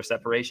hip-shoulder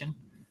separation,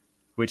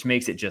 which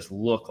makes it just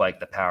look like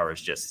the power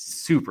is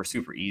just super,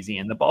 super easy.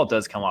 And the ball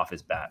does come off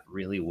his bat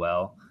really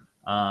well.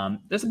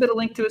 There's a bit of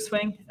length to his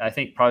swing. I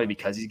think probably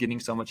because he's getting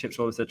so much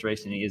hip-shoulder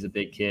separation, he is a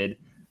big kid.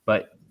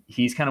 But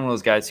he's kind of one of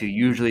those guys who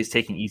usually is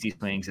taking easy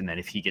swings, and then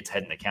if he gets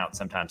head in account,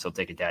 sometimes he'll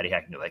take a daddy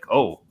hack and be like,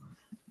 oh,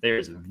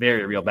 there's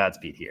very real bat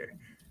speed here.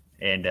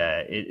 And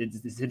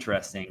it's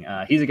interesting.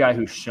 He's a guy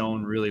who's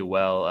shown really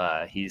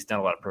well. He's done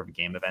a lot of perfect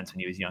game events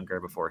when he was younger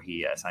before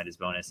he signed his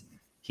bonus.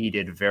 He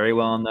did very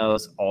well in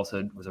those.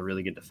 Also was a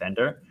really good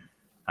defender.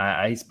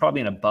 He's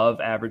probably an above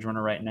average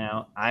runner right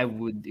now. I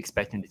would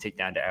expect him to take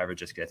down to average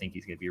just because I think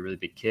he's going to be a really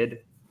big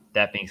kid.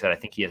 That being said, I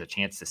think he has a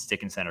chance to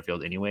stick in center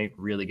field anyway.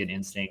 Really good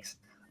instincts,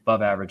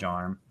 above average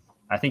arm.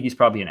 I think he's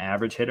probably an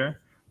average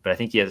hitter, but I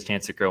think he has a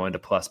chance to grow into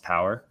plus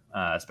power,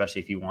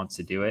 especially if he wants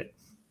to do it.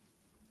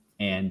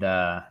 And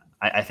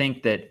I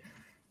think that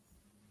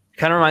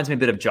kind of reminds me a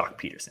bit of Jock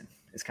Peterson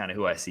is kind of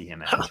who I see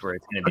him as, where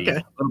it's going to be a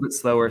little bit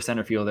slower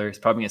center fielder. He's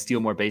probably going to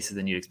steal more bases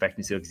than you'd expect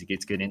him to because he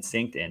gets good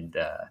instinct. And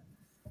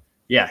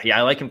yeah,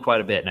 I like him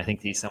quite a bit. And I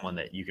think he's someone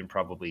that you can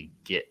probably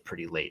get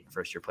pretty late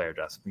first year player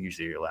drafts,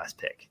 usually your last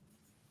pick.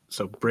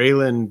 So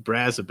Braylon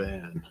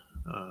Brazaban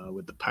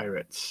with the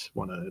Pirates,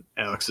 one of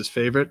Alex's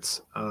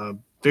favorites.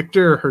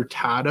 Victor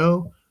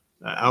Hurtado,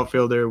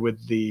 outfielder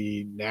with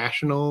the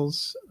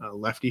Nationals,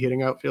 lefty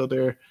hitting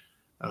outfielder.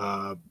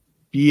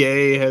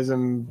 BA has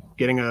him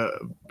getting a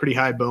pretty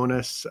high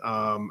bonus.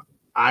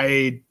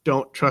 I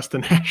don't trust the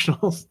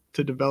Nationals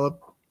to develop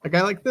a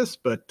guy like this,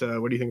 but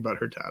what do you think about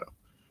Hurtado?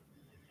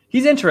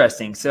 He's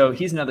interesting. So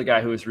he's another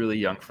guy who is really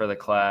young for the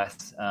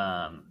class.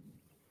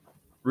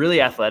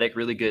 Really athletic,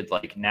 really good,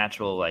 like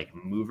natural, like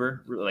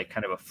mover, really, like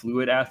kind of a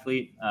fluid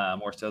athlete,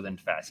 more so than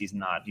fast.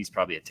 He's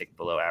probably a tick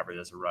below average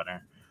as a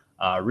runner.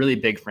 Really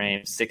big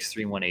frame,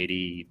 6'3",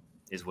 180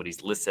 is what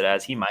he's listed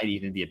as. He might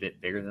even be a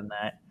bit bigger than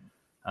that.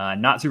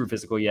 Not super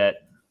physical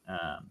yet,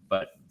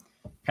 but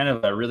kind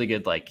of a really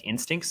good like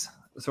instincts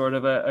sort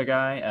of a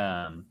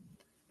guy.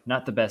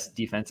 Not the best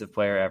defensive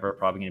player ever,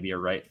 probably going to be a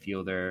right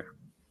fielder.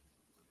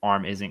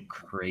 Arm isn't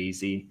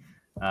crazy,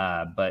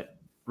 but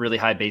really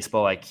high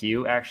baseball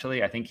IQ,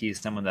 actually. I think he's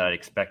someone that I'd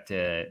expect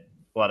a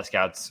lot of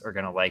scouts are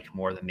going to like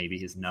more than maybe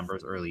his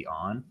numbers early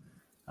on.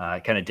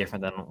 Kind of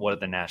different than what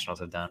the Nationals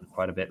have done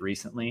quite a bit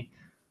recently.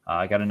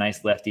 Got a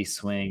nice lefty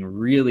swing,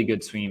 really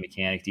good swinging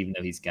mechanics, even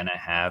though he's going to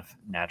have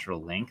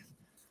natural length.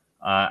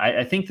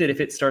 I think that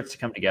if it starts to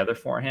come together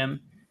for him,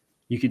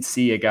 you could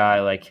see a guy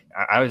like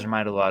I was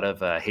reminded a lot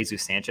of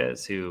Jesus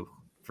Sanchez, who,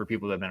 for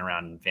people that have been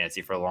around in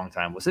fantasy for a long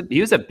time,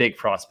 he was a big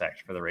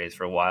prospect for the Rays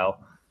for a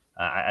while.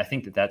 I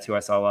think that's who I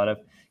saw a lot of.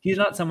 He's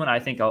not someone I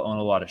think I'll own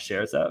a lot of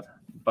shares of,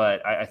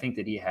 but I think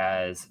that he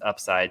has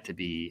upside to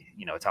be,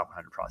 a top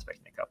 100 prospect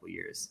in a couple of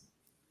years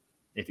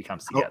if he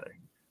comes together.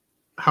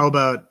 How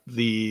about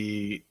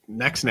the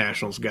next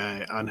Nationals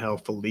guy, Angel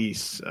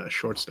Feliz,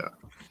 shortstop?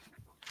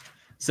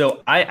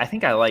 So I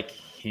think I like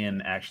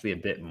him actually a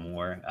bit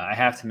more. I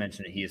have to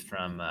mention that he is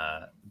from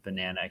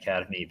Banana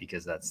Academy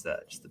because that's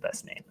just the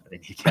best name. I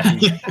think the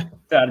Academy,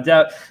 without a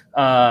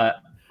doubt.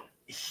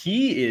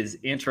 He is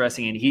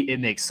interesting, and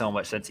it makes so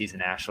much sense. He's a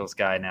Nationals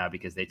guy now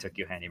because they took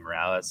Yohandy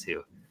Morales,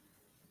 who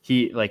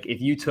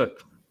if you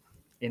took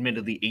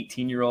admittedly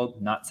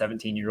 18-year-old, not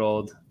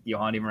 17-year-old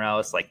Yohandy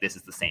Morales, this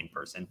is the same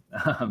person.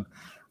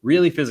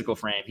 Really physical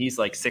frame. He's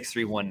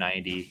 6'3",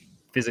 190,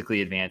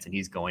 physically advanced, and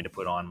he's going to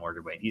put on more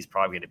weight. He's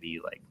probably going to be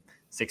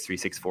 6'3",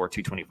 6'4",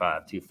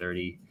 225,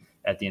 230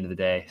 at the end of the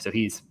day. So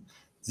he's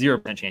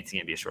 0% chance he's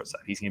going to be a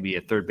shortstop. He's going to be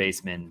a third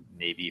baseman,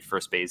 maybe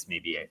first base,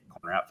 maybe a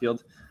corner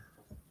outfield.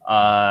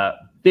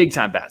 Big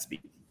time bat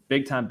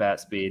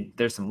speed.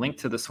 There's some link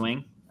to the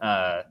swing,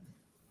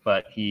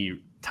 but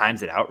he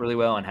times it out really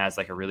well and has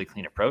a really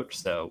clean approach.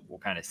 So we'll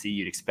kind of see.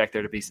 You'd expect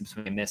there to be some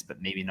swing and miss,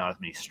 but maybe not as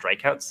many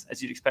strikeouts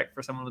as you'd expect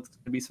for someone that's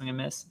going to be swing and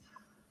miss.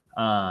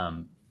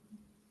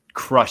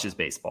 Crushes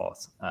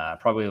baseballs.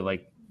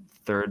 Probably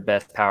third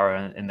best power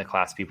in the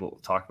class people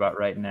talk about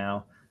right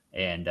now.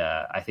 And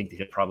I think that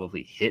he'll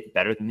probably hit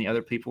better than the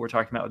other people we're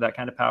talking about with that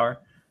kind of power.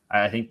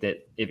 I think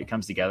that if it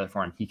comes together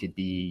for him, he could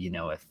be,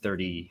 a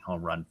 30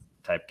 home run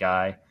type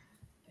guy.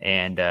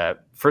 And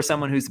for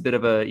someone who's a bit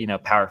of a,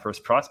 power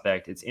first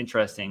prospect, it's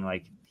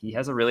interesting. He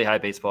has a really high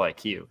baseball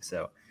IQ.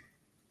 So,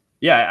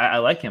 yeah, I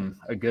like him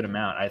a good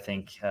amount. I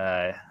think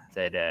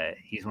that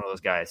he's one of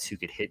those guys who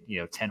could hit,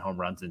 10 home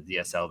runs in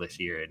DSL this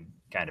year and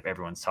kind of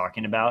everyone's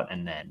talking about.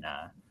 And then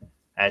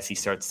as he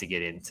starts to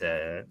get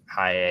into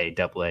high A,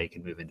 double A,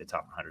 can move into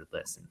top 100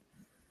 lists.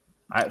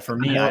 And for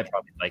me, I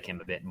probably like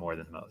him a bit more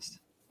than most.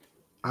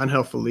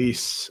 Angel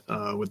Feliz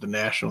with the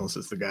Nationals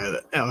is the guy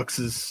that Alex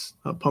is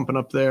pumping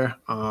up there.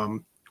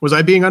 Was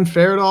I being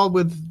unfair at all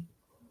with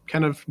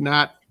kind of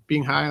not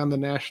being high on the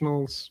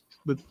Nationals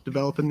with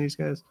developing these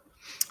guys?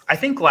 I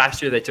think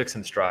last year they took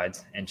some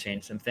strides and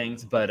changed some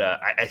things, but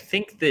I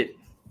think that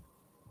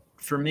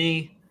for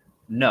me,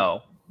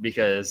 no,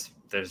 because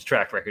there's a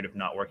track record of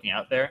not working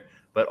out there,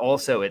 but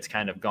also it's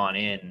kind of gone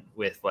in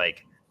with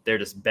they're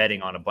just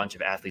betting on a bunch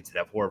of athletes that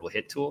have horrible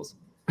hit tools,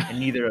 and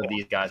neither of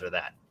these guys are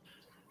that.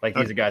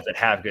 These are guys that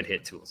have good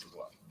hit tools as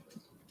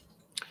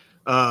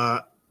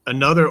well.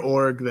 Another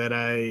org that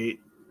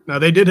now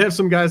they did have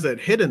some guys that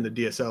hit in the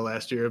DSL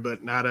last year,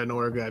 but not an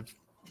org I've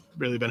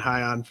really been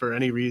high on for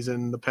any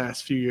reason the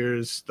past few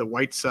years. The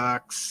White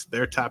Sox,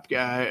 their top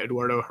guy,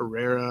 Eduardo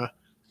Herrera,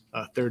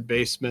 third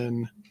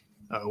baseman.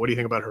 What do you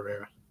think about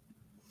Herrera?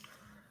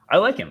 I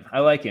like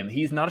him.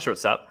 He's not a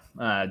shortstop.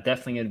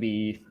 Definitely going to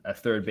be a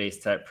third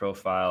base type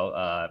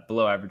profile,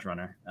 below average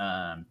runner.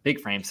 Big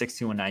frame,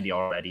 6'2", 190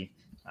 already.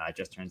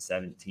 Just turned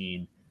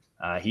 17.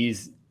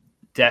 He's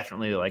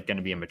definitely going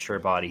to be a mature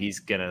body. He's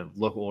going to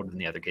look older than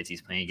the other kids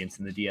he's playing against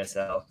in the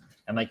DSL.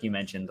 And like you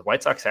mentioned, the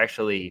White Sox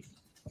actually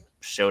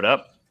showed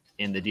up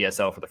in the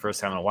DSL for the first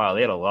time in a while.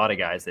 They had a lot of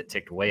guys that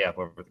ticked way up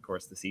over the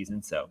course of the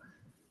season. So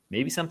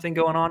maybe something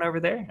going on over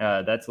there.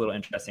 That's a little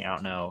interesting. I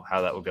don't know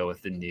how that will go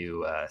with the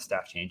new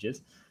staff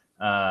changes.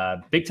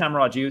 Big time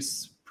raw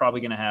juice, probably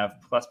going to have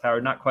plus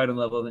power, not quite on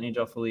the level of an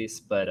Angel Feliz,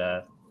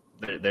 but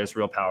there's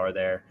real power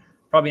there.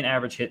 Probably an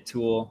average hit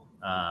tool.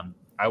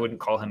 I wouldn't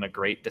call him a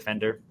great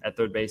defender at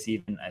third base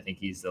even. I think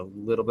he's a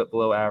little bit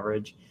below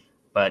average,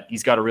 but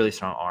he's got a really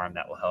strong arm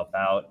that will help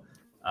out.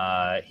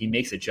 He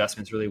makes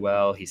adjustments really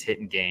well. He's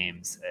hitting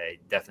games.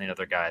 Definitely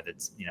another guy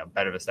that's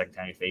better the second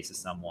time he faces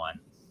someone.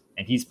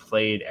 And he's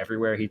played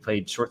everywhere. He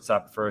played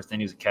shortstop first, then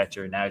he was a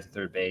catcher. Now he's a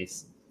third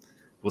base.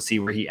 We'll see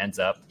where he ends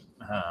up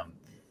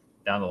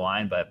down the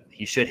line, but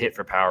he should hit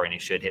for power and he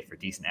should hit for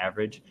decent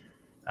average.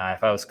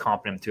 If I was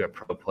comparing him to a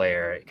pro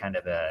player, kind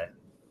of a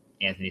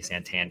Anthony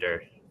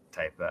Santander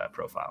type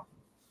profile.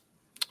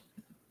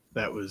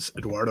 That was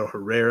Eduardo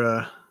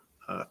Herrera,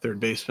 third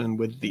baseman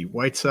with the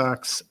White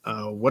Sox.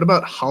 What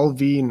about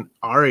Jalvin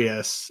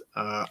Arias,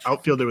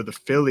 outfielder with the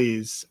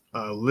Phillies,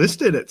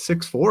 listed at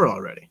 6'4"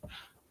 already?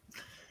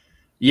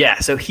 Yeah,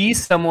 so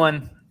he's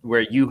someone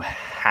where you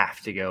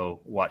have to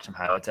go watch some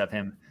highlights of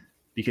him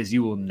because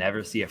you will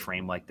never see a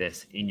frame like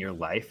this in your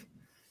life.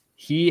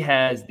 He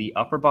has the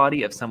upper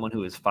body of someone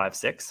who is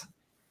 5'6"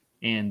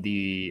 and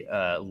the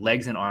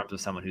legs and arms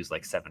of someone who's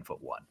 7'1".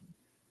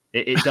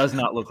 It does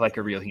not look like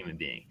a real human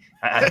being.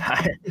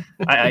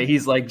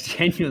 He's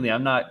genuinely,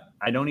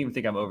 I don't even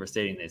think I'm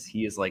overstating this.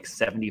 He is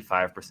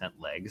 75%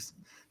 legs.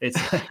 It's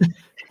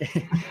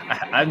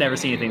I've never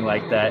seen anything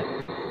like that.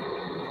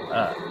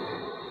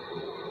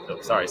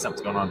 Sorry,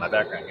 something's going on in my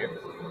background here.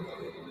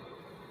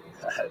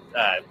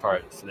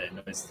 Part of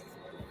the noise.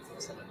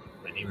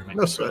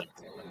 No sweat.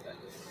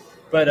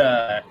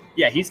 But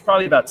yeah, he's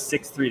probably about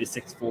 6'3"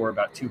 to 6'4",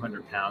 about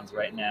 200 pounds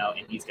right now,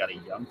 and he's got a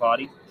young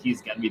body.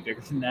 He's going to be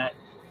bigger than that.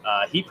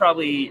 He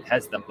probably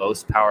has the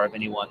most power of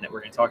anyone that we're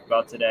going to talk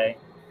about today.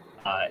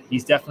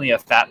 He's definitely a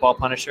fat ball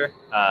punisher.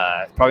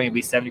 Probably going to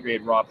be 70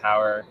 grade raw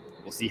power.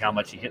 We'll see how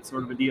much he hits,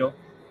 sort of a deal.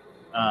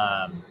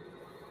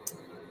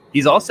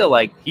 He's also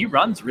he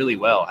runs really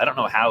well. I don't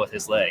know how with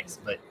his legs,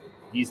 but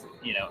he's,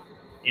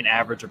 an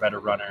average or better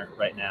runner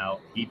right now.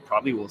 He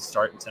probably will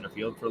start in center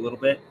field for a little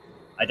bit.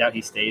 I doubt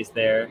he stays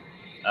there.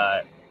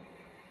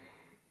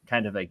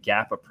 Kind of a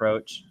gap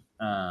approach.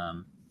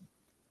 So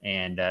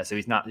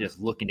he's not just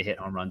looking to hit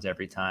home runs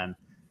every time.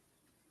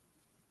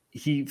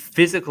 His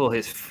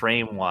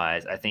frame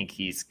wise, I think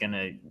he's going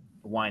to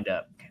wind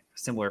up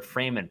similar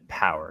frame and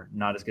power,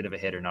 not as good of a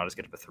hitter, not as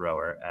good of a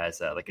thrower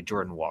as like a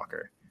Jordan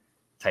Walker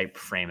type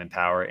frame and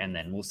power. And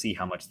then we'll see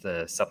how much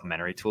the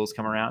supplementary tools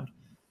come around.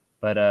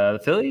 But the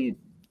Philly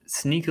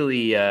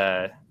sneakily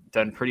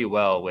done pretty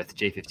well with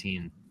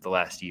J-15 the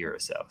last year or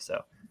so.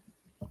 So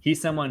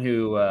he's someone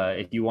who,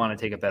 if you want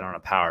to take a bet on a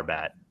power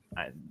bat,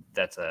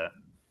 that's a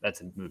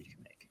move you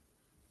can make.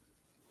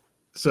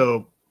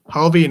 So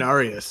Halvey and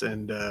Arias,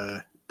 and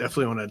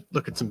definitely want to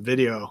look at some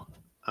video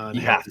on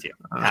You have to.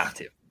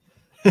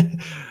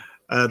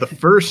 The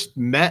first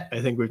Met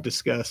I think we've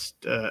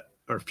discussed,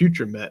 or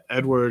future Met,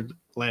 Edward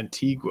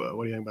Lantigua.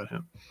 What do you think about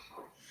him?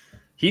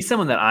 He's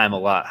someone that I'm a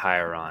lot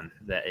higher on,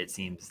 that it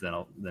seems,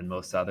 than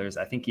most others.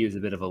 I think he was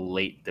a bit of a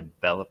late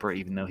developer,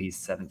 even though he's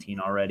 17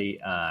 already,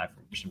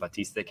 from Christian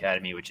Bautista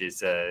Academy, which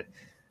is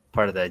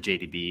part of the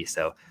JDB.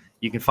 So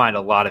you can find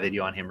a lot of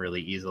video on him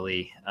really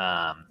easily.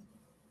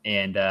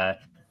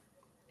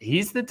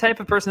 He's the type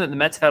of person that the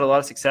Mets had a lot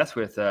of success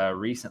with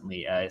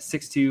recently.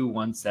 6'2",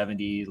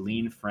 170,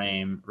 lean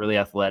frame, really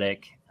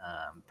athletic,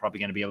 probably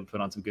going to be able to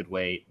put on some good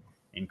weight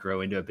and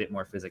grow into a bit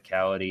more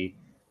physicality.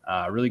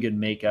 Really good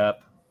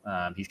makeup.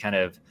 He's kind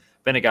of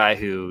been a guy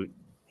who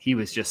he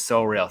was just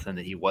so rail thin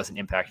that he wasn't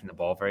impacting the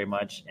ball very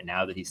much. And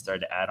now that he's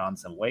started to add on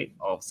some weight,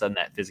 all of a sudden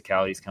that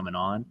physicality is coming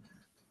on.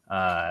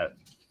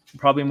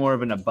 Probably more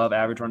of an above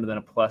average runner than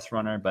a plus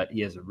runner, but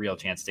he has a real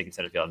chance to take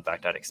center field. In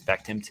fact, I'd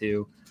expect him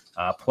to.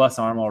 Plus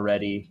arm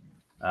already.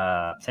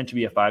 Tend to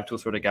be a 5-tool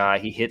sort of guy.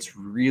 He hits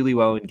really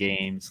well in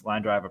games,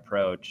 line drive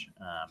approach,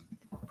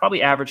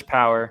 probably average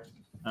power.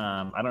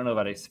 I don't know if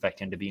I'd expect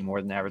him to be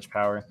more than average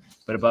power,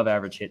 but above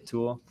average hit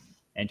tool.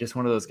 And just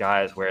one of those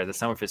guys where the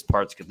sum of his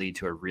parts could lead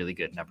to a really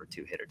good number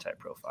 2 hitter type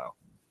profile.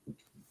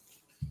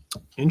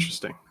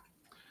 Interesting.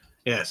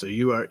 Yeah. So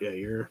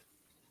you're.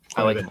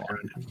 I like him.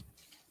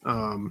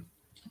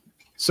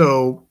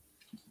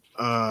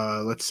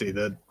 Let's see.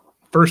 The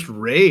first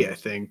Ray, I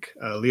think,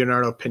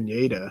 Leonardo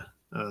Pineda,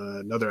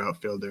 another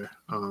outfielder.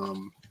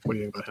 What do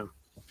you think about him?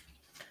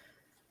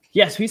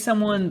 Yes, he's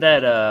someone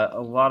that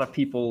a lot of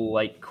people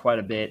like quite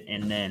a bit.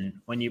 And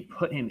then when you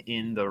put him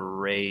in the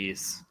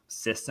Rays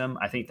system,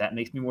 I think that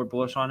makes me more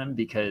bullish on him,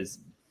 because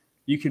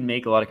you can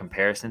make a lot of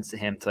comparisons to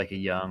him to like a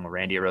young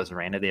Randy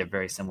Arozarena. They have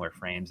very similar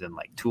frames and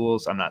like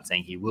tools. I'm not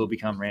saying he will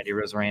become Randy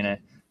Arozarena,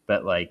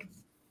 but like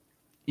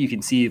you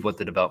can see what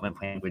the development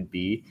plan would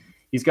be.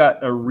 He's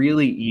got a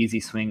really easy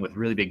swing with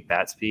really big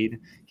bat speed.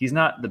 He's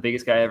not the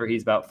biggest guy ever.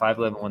 He's about 5'11",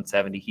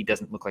 170. He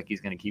doesn't look like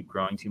he's going to keep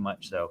growing too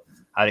much. So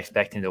I'd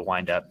expect him to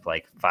wind up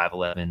like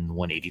 5'11",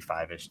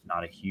 185-ish,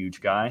 not a huge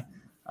guy.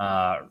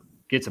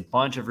 Gets a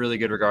bunch of really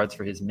good regards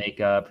for his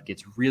makeup,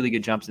 gets really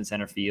good jumps in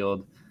center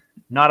field.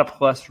 Not a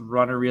plus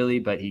runner really,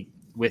 but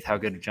with how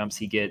good of jumps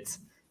he gets,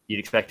 you'd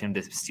expect him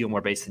to steal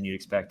more base than you'd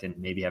expect and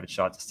maybe have a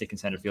shot to stick in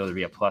center field or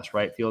be a plus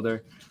right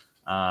fielder.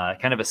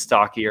 Kind of a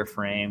stockier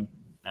frame.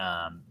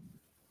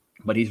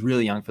 But he's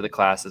really young for the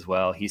class as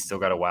well. He's still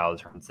got a while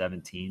to turn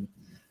 17.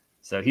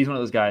 So he's one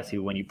of those guys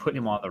who, when you put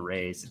him on the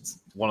Rays, it's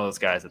one of those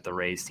guys that the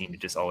Rays seem to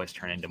just always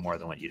turn into more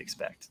than what you'd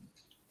expect.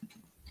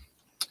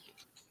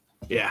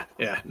 Yeah,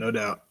 no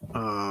doubt.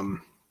 How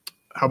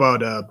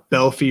about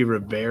Belfi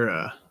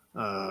Rivera?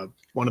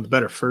 One of the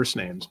better first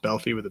names,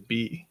 Belfi with a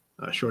B,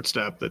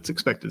 shortstop that's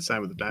expected to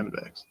sign with the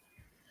Diamondbacks.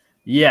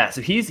 Yeah,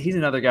 so he's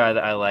another guy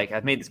that I like.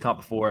 I've made this comp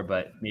before,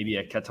 but maybe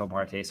a Ketel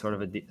Marte sort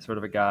of a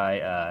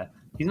guy.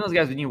 He's one of those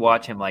guys when you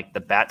watch him, like the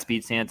bat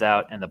speed stands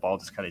out and the ball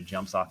just kind of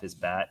jumps off his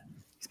bat.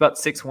 He's about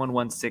 6'1",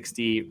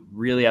 160,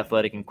 really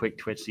athletic and quick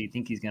twitch. So you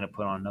think he's going to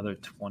put on another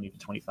 20 to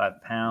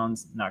 25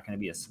 pounds. Not going to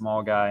be a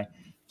small guy.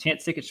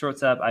 Chance stick at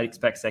shortstop. I'd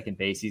expect second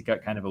base. He's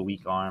got kind of a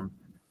weak arm.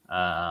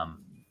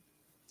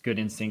 Good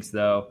instincts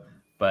though.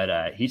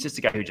 But he's just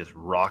a guy who just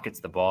rockets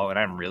the ball, and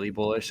I'm really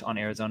bullish on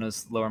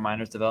Arizona's lower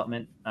minors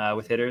development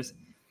with hitters.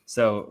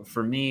 So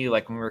for me,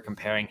 like when we were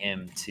comparing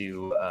him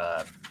to,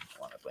 I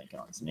want to blank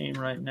on his name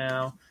right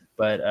now,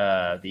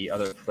 but the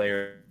other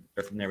player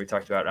from there we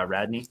talked about,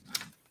 Radney.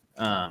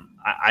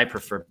 I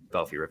prefer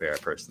Belfi Rivera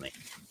personally,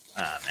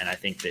 and I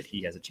think that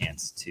he has a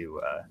chance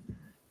to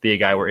be a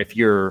guy where if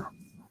you're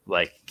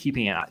like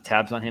keeping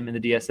tabs on him in the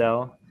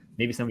DSL,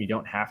 maybe someone you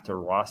don't have to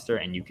roster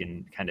and you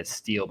can kind of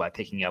steal by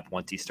picking up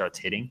once he starts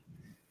hitting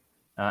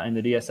in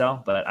the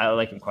DSL. But I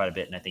like him quite a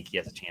bit, and I think he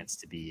has a chance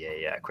to be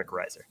a quick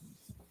riser.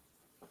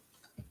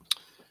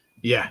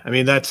 Yeah, I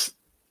mean, that's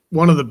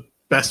one of the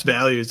best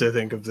values, I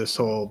think, of this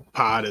whole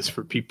pod is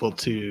for people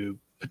to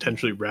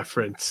potentially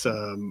reference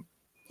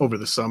over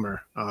the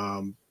summer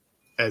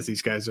as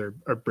these guys are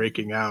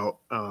breaking out.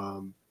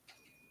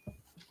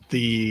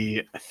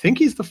 I think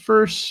he's the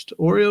first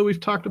Oriole we've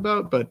talked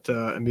about, but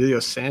Emilio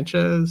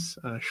Sanchez,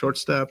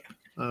 shortstop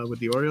with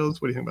the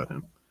Orioles. What do you think about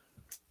him?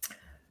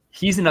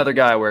 He's another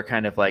guy where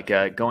kind of like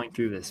going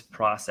through this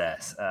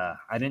process.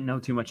 I didn't know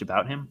too much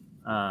about him.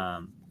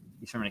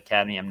 He's from an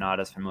academy I'm not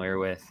as familiar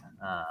with,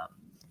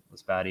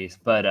 those baddies,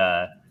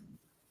 but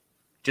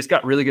just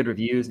got really good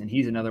reviews. And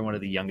he's another one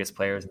of the youngest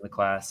players in the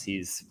class.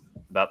 He's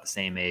about the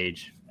same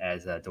age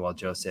as Dewell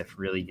Joseph,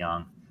 really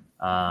young.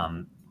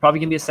 Probably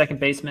going to be a second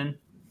baseman.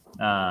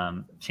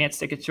 Chance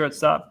to get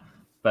shortstop,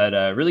 but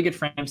really good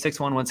frame, 6'1",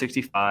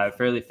 165,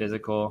 fairly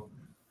physical.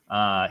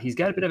 He's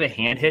got a bit of a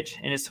hand hitch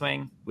in his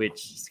swing,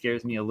 which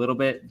scares me a little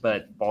bit,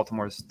 but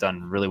Baltimore's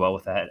done really well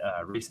with that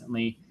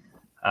recently.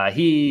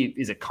 He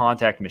is a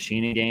contact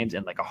machine in games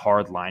and like a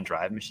hard line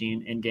drive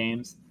machine in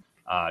games.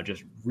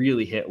 Just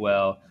really hit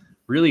well,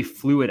 really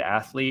fluid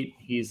athlete.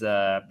 He's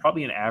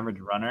probably an average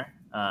runner,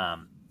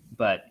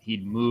 but he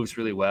moves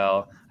really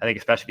well. I think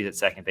especially if he's at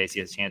second base, he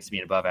has a chance to be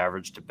an above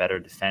average to better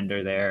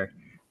defender there.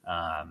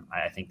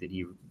 I think that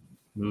he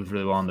moves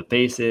really well on the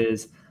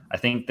bases. I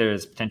think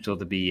there's potential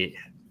to be,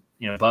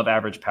 above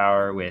average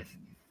power with,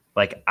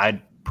 like,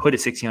 I'd put a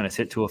 60 on his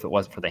hit tool if it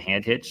wasn't for the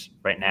hand hitch.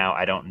 Right now,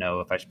 I don't know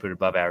if I should put it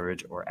above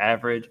average or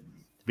average,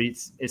 but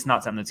it's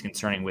not something that's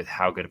concerning with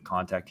how good of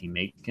contact he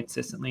makes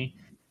consistently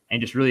and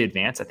just really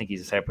advanced. I think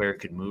he's a type of player who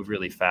could move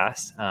really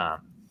fast.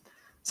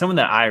 Someone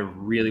that I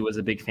really was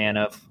a big fan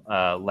of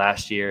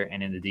last year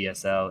and in the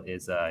DSL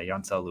is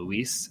Yancel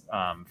Luis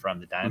from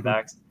the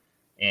Diamondbacks.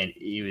 And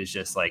he was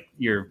just like,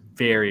 you're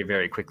very,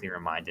 very quickly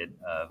reminded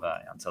of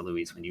Yancel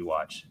Luis when you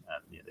watch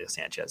Emilio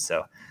Sanchez.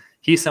 So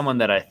he's someone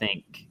that I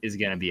think is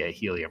going to be a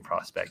helium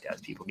prospect as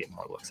people get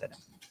more looks at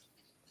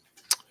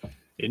him.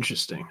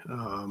 Interesting.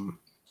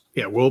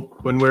 We'll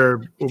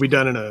be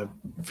done in a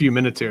few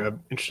minutes here.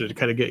 I'm interested to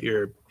kind of get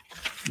your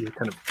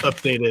kind of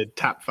updated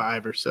top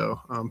 5 or so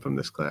from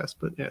this class.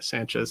 But yeah,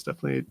 Sanchez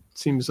definitely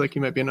seems like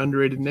he might be an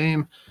underrated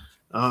name.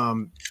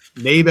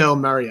 Naybel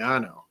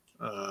Mariano,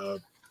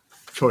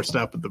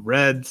 shortstop with the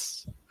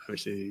Reds.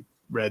 Obviously,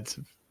 Reds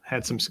have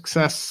had some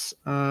success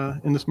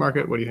in this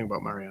market. What do you think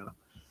about Mariano?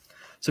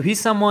 So he's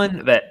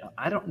someone that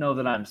I don't know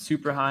that I'm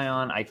super high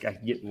on. I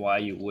get why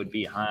you would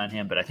be high on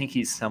him, but I think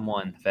he's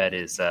someone that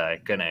is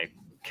going to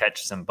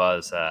catch some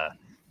buzz,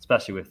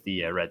 especially with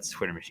the Reds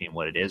Twitter machine,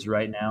 what it is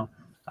right now.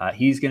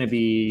 He's going to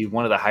be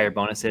one of the higher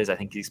bonuses. I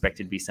think he's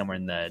expected to be somewhere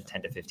in the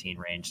 10 to 15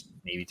 range,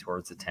 maybe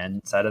towards the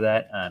 10 side of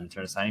that in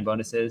terms of signing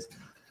bonuses.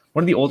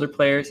 One of the older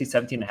players, he's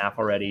 17 and a half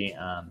already,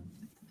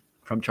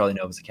 from Charlie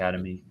Nova's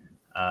academy.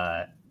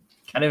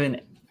 Kind of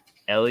an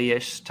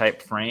Ellie-ish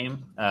type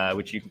frame,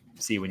 which you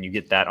see when you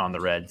get that on the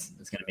Reds.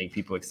 It's going to make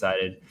people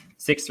excited.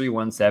 6'3",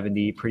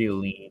 170, pretty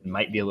lean,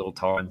 might be a little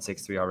taller than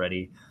 6'3"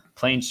 already.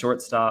 Playing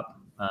shortstop,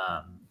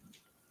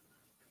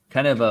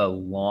 kind of a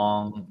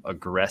long,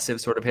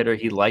 aggressive sort of hitter.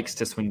 He likes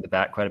to swing the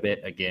bat quite a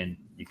bit. Again,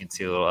 you can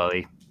see a little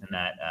Ellie in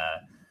that.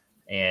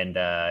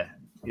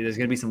 There's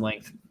going to be some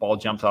length. Ball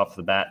jumps off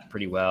the bat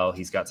pretty well.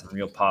 He's got some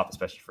real pop,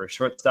 especially for a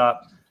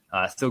shortstop.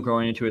 Still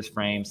growing into his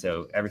frame,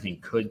 so everything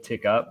could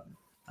tick up.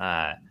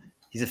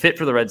 He's a fit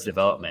for the Reds'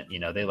 development.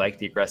 They like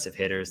the aggressive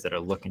hitters that are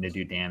looking to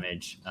do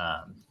damage.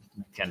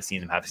 Kind of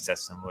seeing them have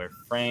success in similar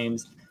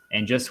frames.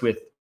 And just with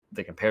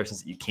the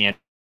comparisons that you can,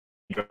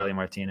 Ellie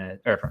Martinez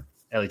or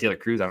Ellie Taylor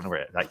Cruz, I don't know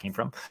where that came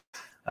from.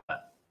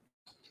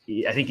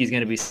 I think he's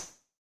going to be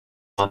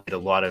a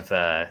lot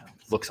of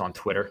looks on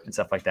Twitter and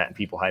stuff like that, and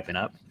people hyping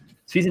up.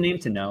 So he's a name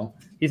to know.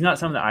 He's not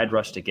someone that I'd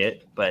rush to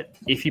get, but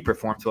if he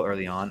performs well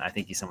early on, I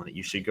think he's someone that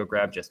you should go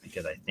grab just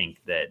because I think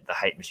that the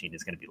hype machine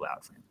is going to be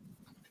loud for him.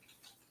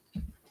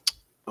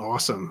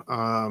 Awesome.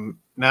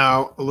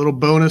 Now, a little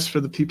bonus for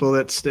the people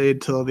that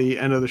stayed till the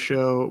end of the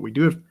show. We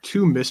do have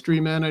 2 mystery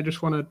men I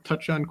just want to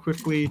touch on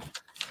quickly.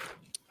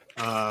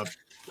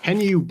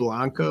 Penyu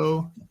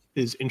Blanco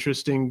is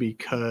interesting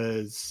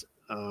because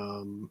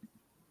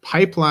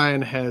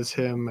Pipeline has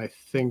him, I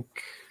think,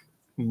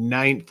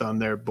 9th on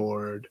their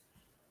board.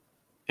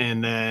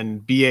 And then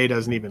BA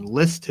doesn't even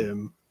list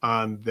him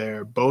on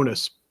their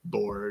bonus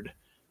board.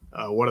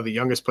 One of the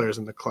youngest players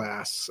in the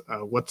class.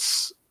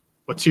 What's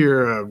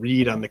your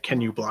read on the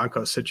Kenyu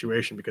Blanco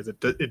situation? Because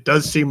it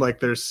does seem like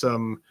there's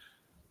some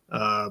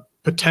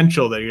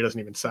potential that he doesn't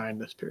even sign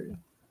this period.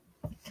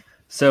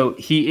 So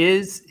he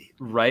is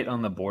right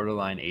on the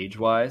borderline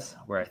age-wise,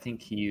 where I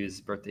think his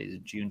birthday is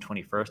June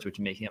 21st, which would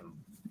make him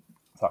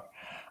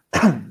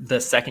the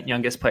second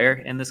youngest player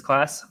in this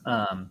class.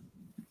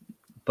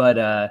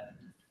 But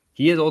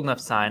he is old enough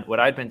to sign.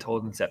 What I'd been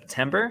told in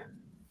September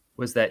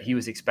was that he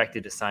was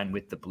expected to sign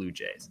with the Blue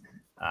Jays.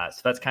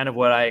 So that's kind of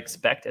what I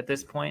expect at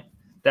this point.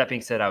 That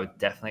being said, I would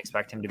definitely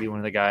expect him to be one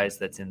of the guys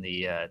that's in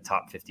the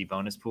top 50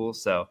 bonus pool.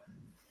 So,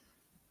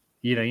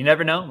 you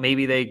never know.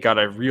 Maybe they got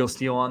a real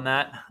steal on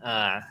that,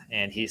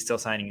 and he's still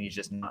signing. He's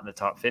just not in the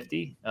top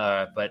 50.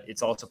 But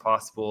it's also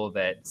possible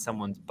that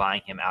someone's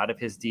buying him out of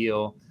his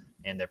deal,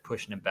 and they're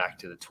pushing him back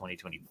to the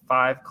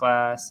 2025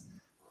 class.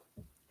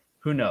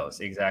 Who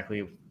knows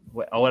exactly?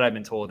 What I've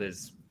been told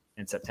is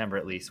in September,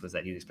 at least, was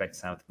that he was expected to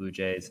sign with the Blue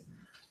Jays.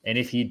 And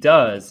if he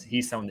does,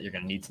 he's someone that you're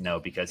going to need to know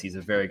because he's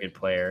a very good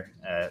player,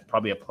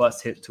 probably a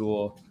plus hit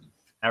tool,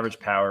 average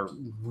power,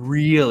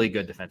 really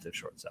good defensive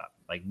shortstop.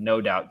 Like,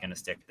 no doubt going to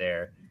stick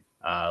there.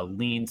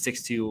 Lean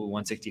 6'2",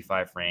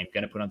 165 frame,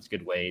 going to put on some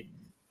good weight.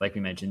 Like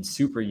we mentioned,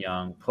 super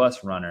young,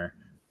 plus runner,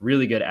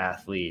 really good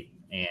athlete.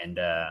 And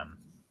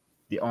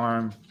the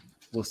arm,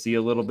 we'll see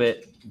a little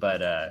bit,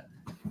 but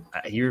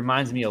he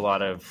reminds me a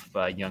lot of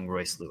young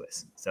Royce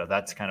Lewis. So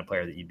that's the kind of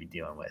player that you'd be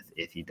dealing with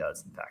if he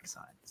does, in fact,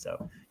 sign.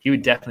 So he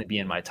would definitely be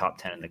in my top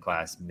 10 in the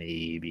class,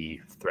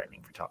 maybe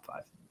threatening for top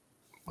 5.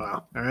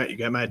 Wow. All right. You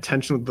got my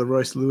attention with the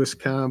Royce Lewis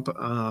comp.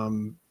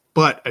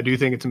 But I do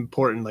think it's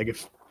important. Like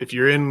if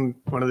you're in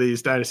one of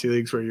these dynasty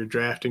leagues where you're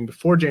drafting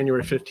before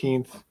January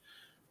 15th,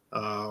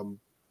 I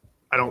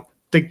don't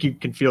think you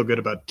can feel good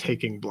about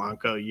taking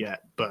Blanco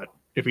yet. But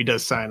if he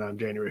does sign on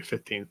January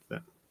 15th,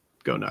 then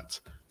go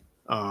nuts.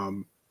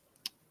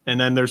 And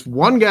then there's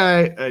one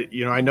guy,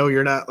 I know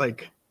you're not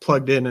like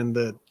plugged in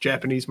the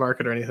Japanese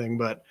market or anything,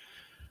 but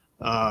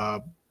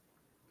I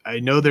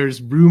know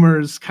there's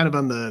rumors kind of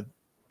on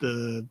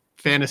the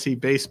fantasy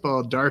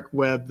baseball dark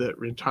web that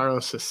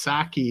Rintaro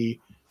Sasaki,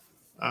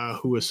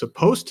 who was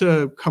supposed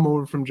to come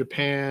over from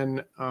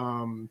Japan,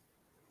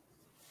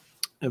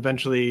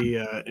 eventually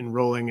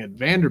enrolling at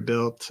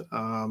Vanderbilt.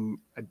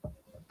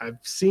 I've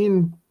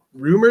seen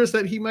rumors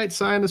that he might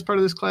sign as part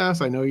of this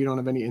class. I know you don't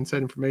have any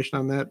inside information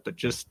on that, but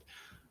just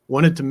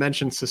wanted to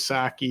mention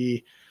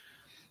Sasaki.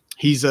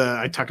 He's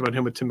I talked about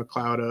him with Tim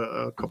McLeod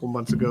a couple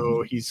months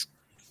ago. He's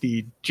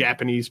the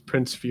Japanese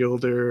Prince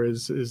Fielder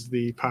is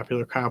the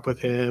popular comp with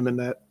him, and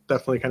that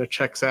definitely kind of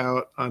checks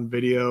out on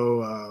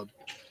video. I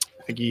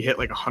think he hit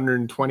like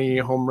 120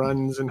 home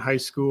runs in high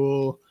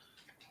school,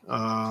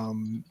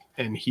 and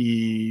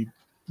he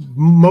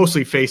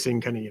mostly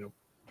facing kind of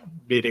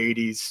mid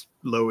 80s,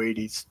 low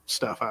 80s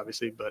stuff,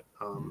 obviously, but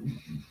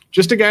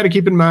just a guy to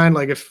keep in mind.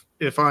 Like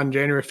if on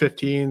January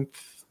 15th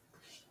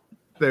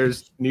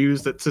there's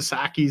news that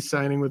Sasaki's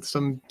signing with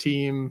some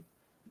team,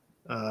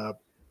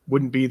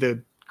 wouldn't be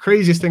the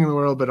craziest thing in the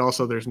world, but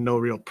also there's no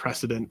real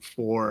precedent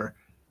for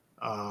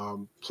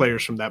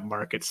players from that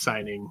market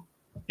signing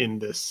in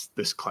this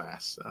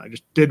class. I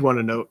just did want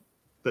to note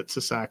that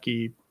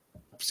Sasaki,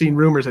 I've seen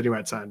rumors that he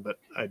might sign, but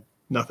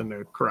nothing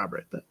to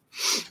corroborate that.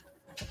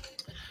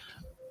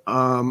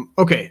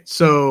 Okay,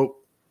 so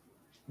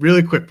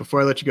really quick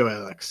before I let you go,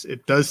 Alex,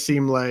 it does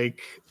seem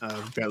like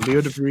we've got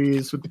Leo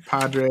DeVries with the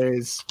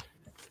Padres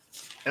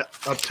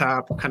up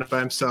top, kind of by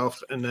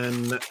himself, and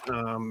then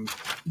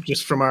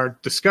just from our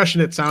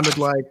discussion, it sounded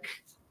like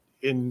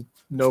in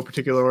no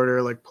particular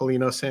order, like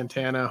Paulino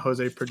Santana,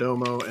 Jose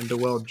Perdomo, and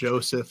Dewell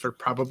Joseph are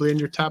probably in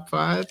your top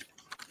 5.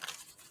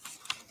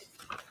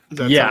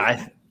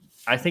 Yeah,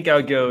 I think I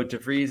would go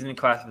DeVries in a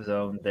class of his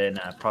own, then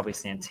probably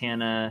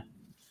Santana.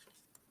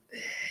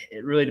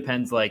 It really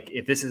depends. Like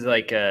if this is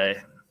like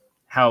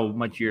how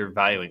much you're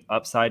valuing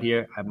upside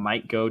here, I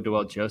might go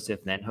Dewell Joseph,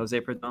 then Jose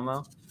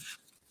Perdomo.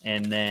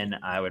 And then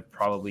I would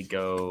probably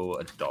go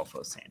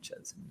Adolfo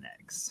Sanchez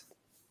next.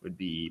 Would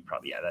be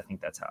probably, I think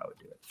that's how I would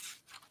do it.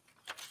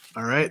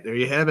 All right, there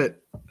you have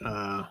it.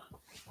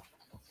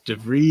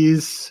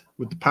 DeVries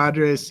with the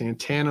Padres,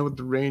 Santana with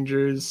the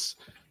Rangers,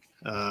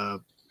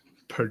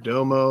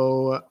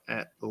 Perdomo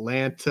at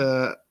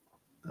Atlanta,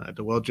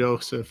 Dewell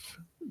Joseph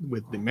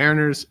with the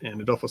Mariners, and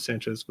Adolfo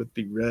Sanchez with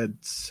the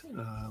Reds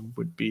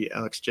would be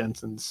Alex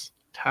Jensen's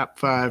top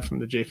 5 from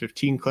the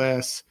J-15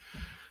 class.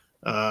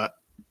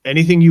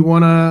 Anything you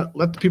want to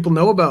let the people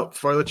know about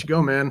before I let you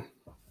go, man?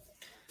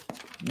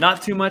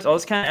 Not too much. I'll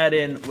just kind of add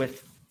in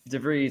with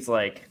DeVries,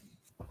 like,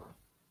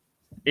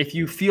 if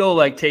you feel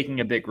like taking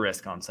a big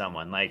risk on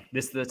someone, like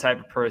this is the type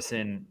of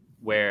person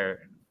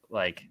where,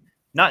 like,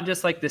 not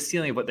just like the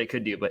ceiling of what they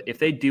could do, but if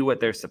they do what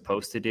they're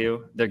supposed to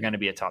do, they're going to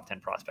be a top 10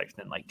 prospect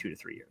in like 2 to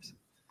 3 years.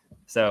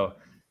 So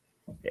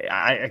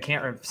I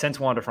can't, since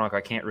Wander Franco,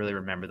 I can't really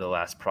remember the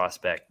last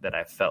prospect that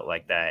I felt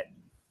like that,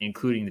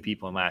 including the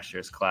people in last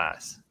year's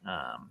class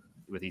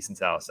with Easton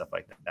Salas, stuff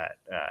like that,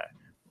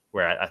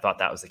 where I thought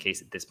that was the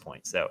case at this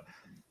point. So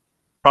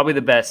probably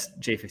the best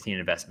J-15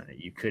 investment that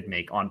you could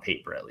make on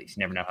paper, at least.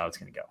 You never know how it's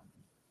going to go.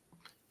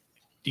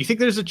 Do you think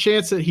there's a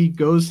chance that he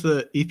goes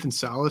the Ethan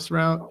Salas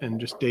route and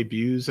just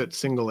debuts at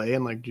single A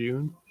in like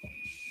June?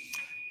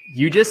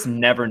 You just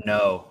never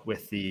know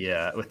with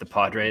the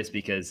Padres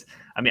because,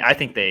 I mean, I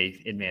think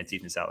they advanced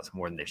Ethan Salas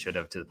more than they should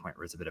have, to the point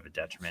where it's a bit of a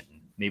detriment.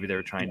 And maybe they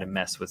were trying to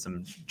mess with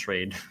some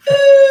trade.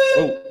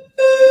 Oh.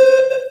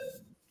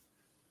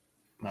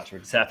 Not sure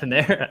what just happened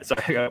there.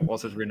 Sorry, I got all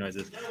sorts of weird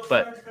noises.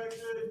 But,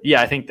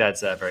 yeah, I think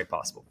that's very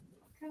possible.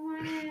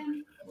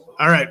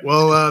 All right.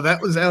 Well,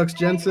 that was Alex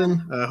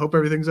Jensen. I hope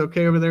everything's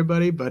okay over there,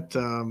 buddy. But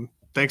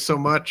thanks so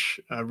much.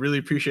 I really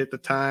appreciate the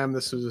time.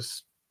 This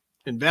was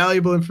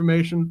invaluable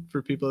information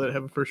for people that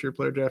have a first-year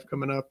player draft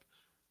coming up.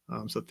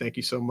 So thank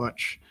you so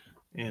much.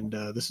 And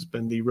this has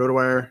been the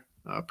RotoWire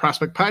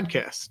Prospect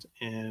Podcast.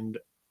 And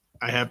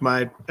I have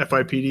my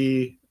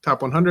FYPD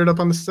Top 100 up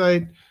on the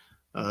site.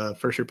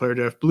 First year player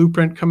draft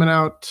blueprint coming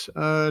out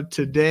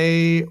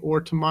today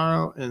or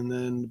tomorrow, and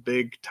then the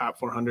big top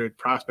 400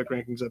 prospect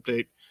rankings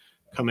update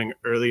coming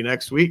early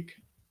next week.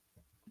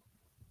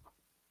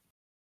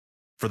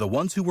 For the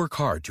ones who work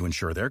hard to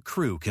ensure their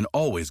crew can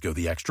always go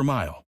the extra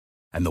mile,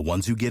 and the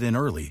ones who get in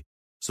early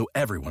so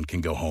everyone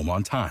can go home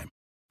on time,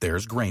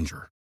 there's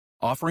Grainger,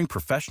 offering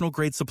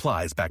professional-grade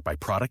supplies backed by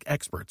product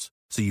experts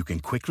so you can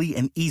quickly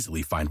and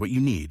easily find what you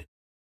need.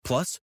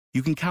 Plus,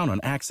 you can count on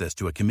access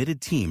to a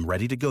committed team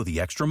ready to go the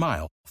extra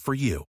mile for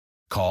you.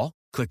 Call,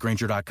 click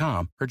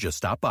Grainger.com, or just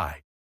stop by.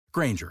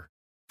 Grainger,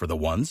 for the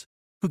ones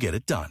who get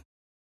it done.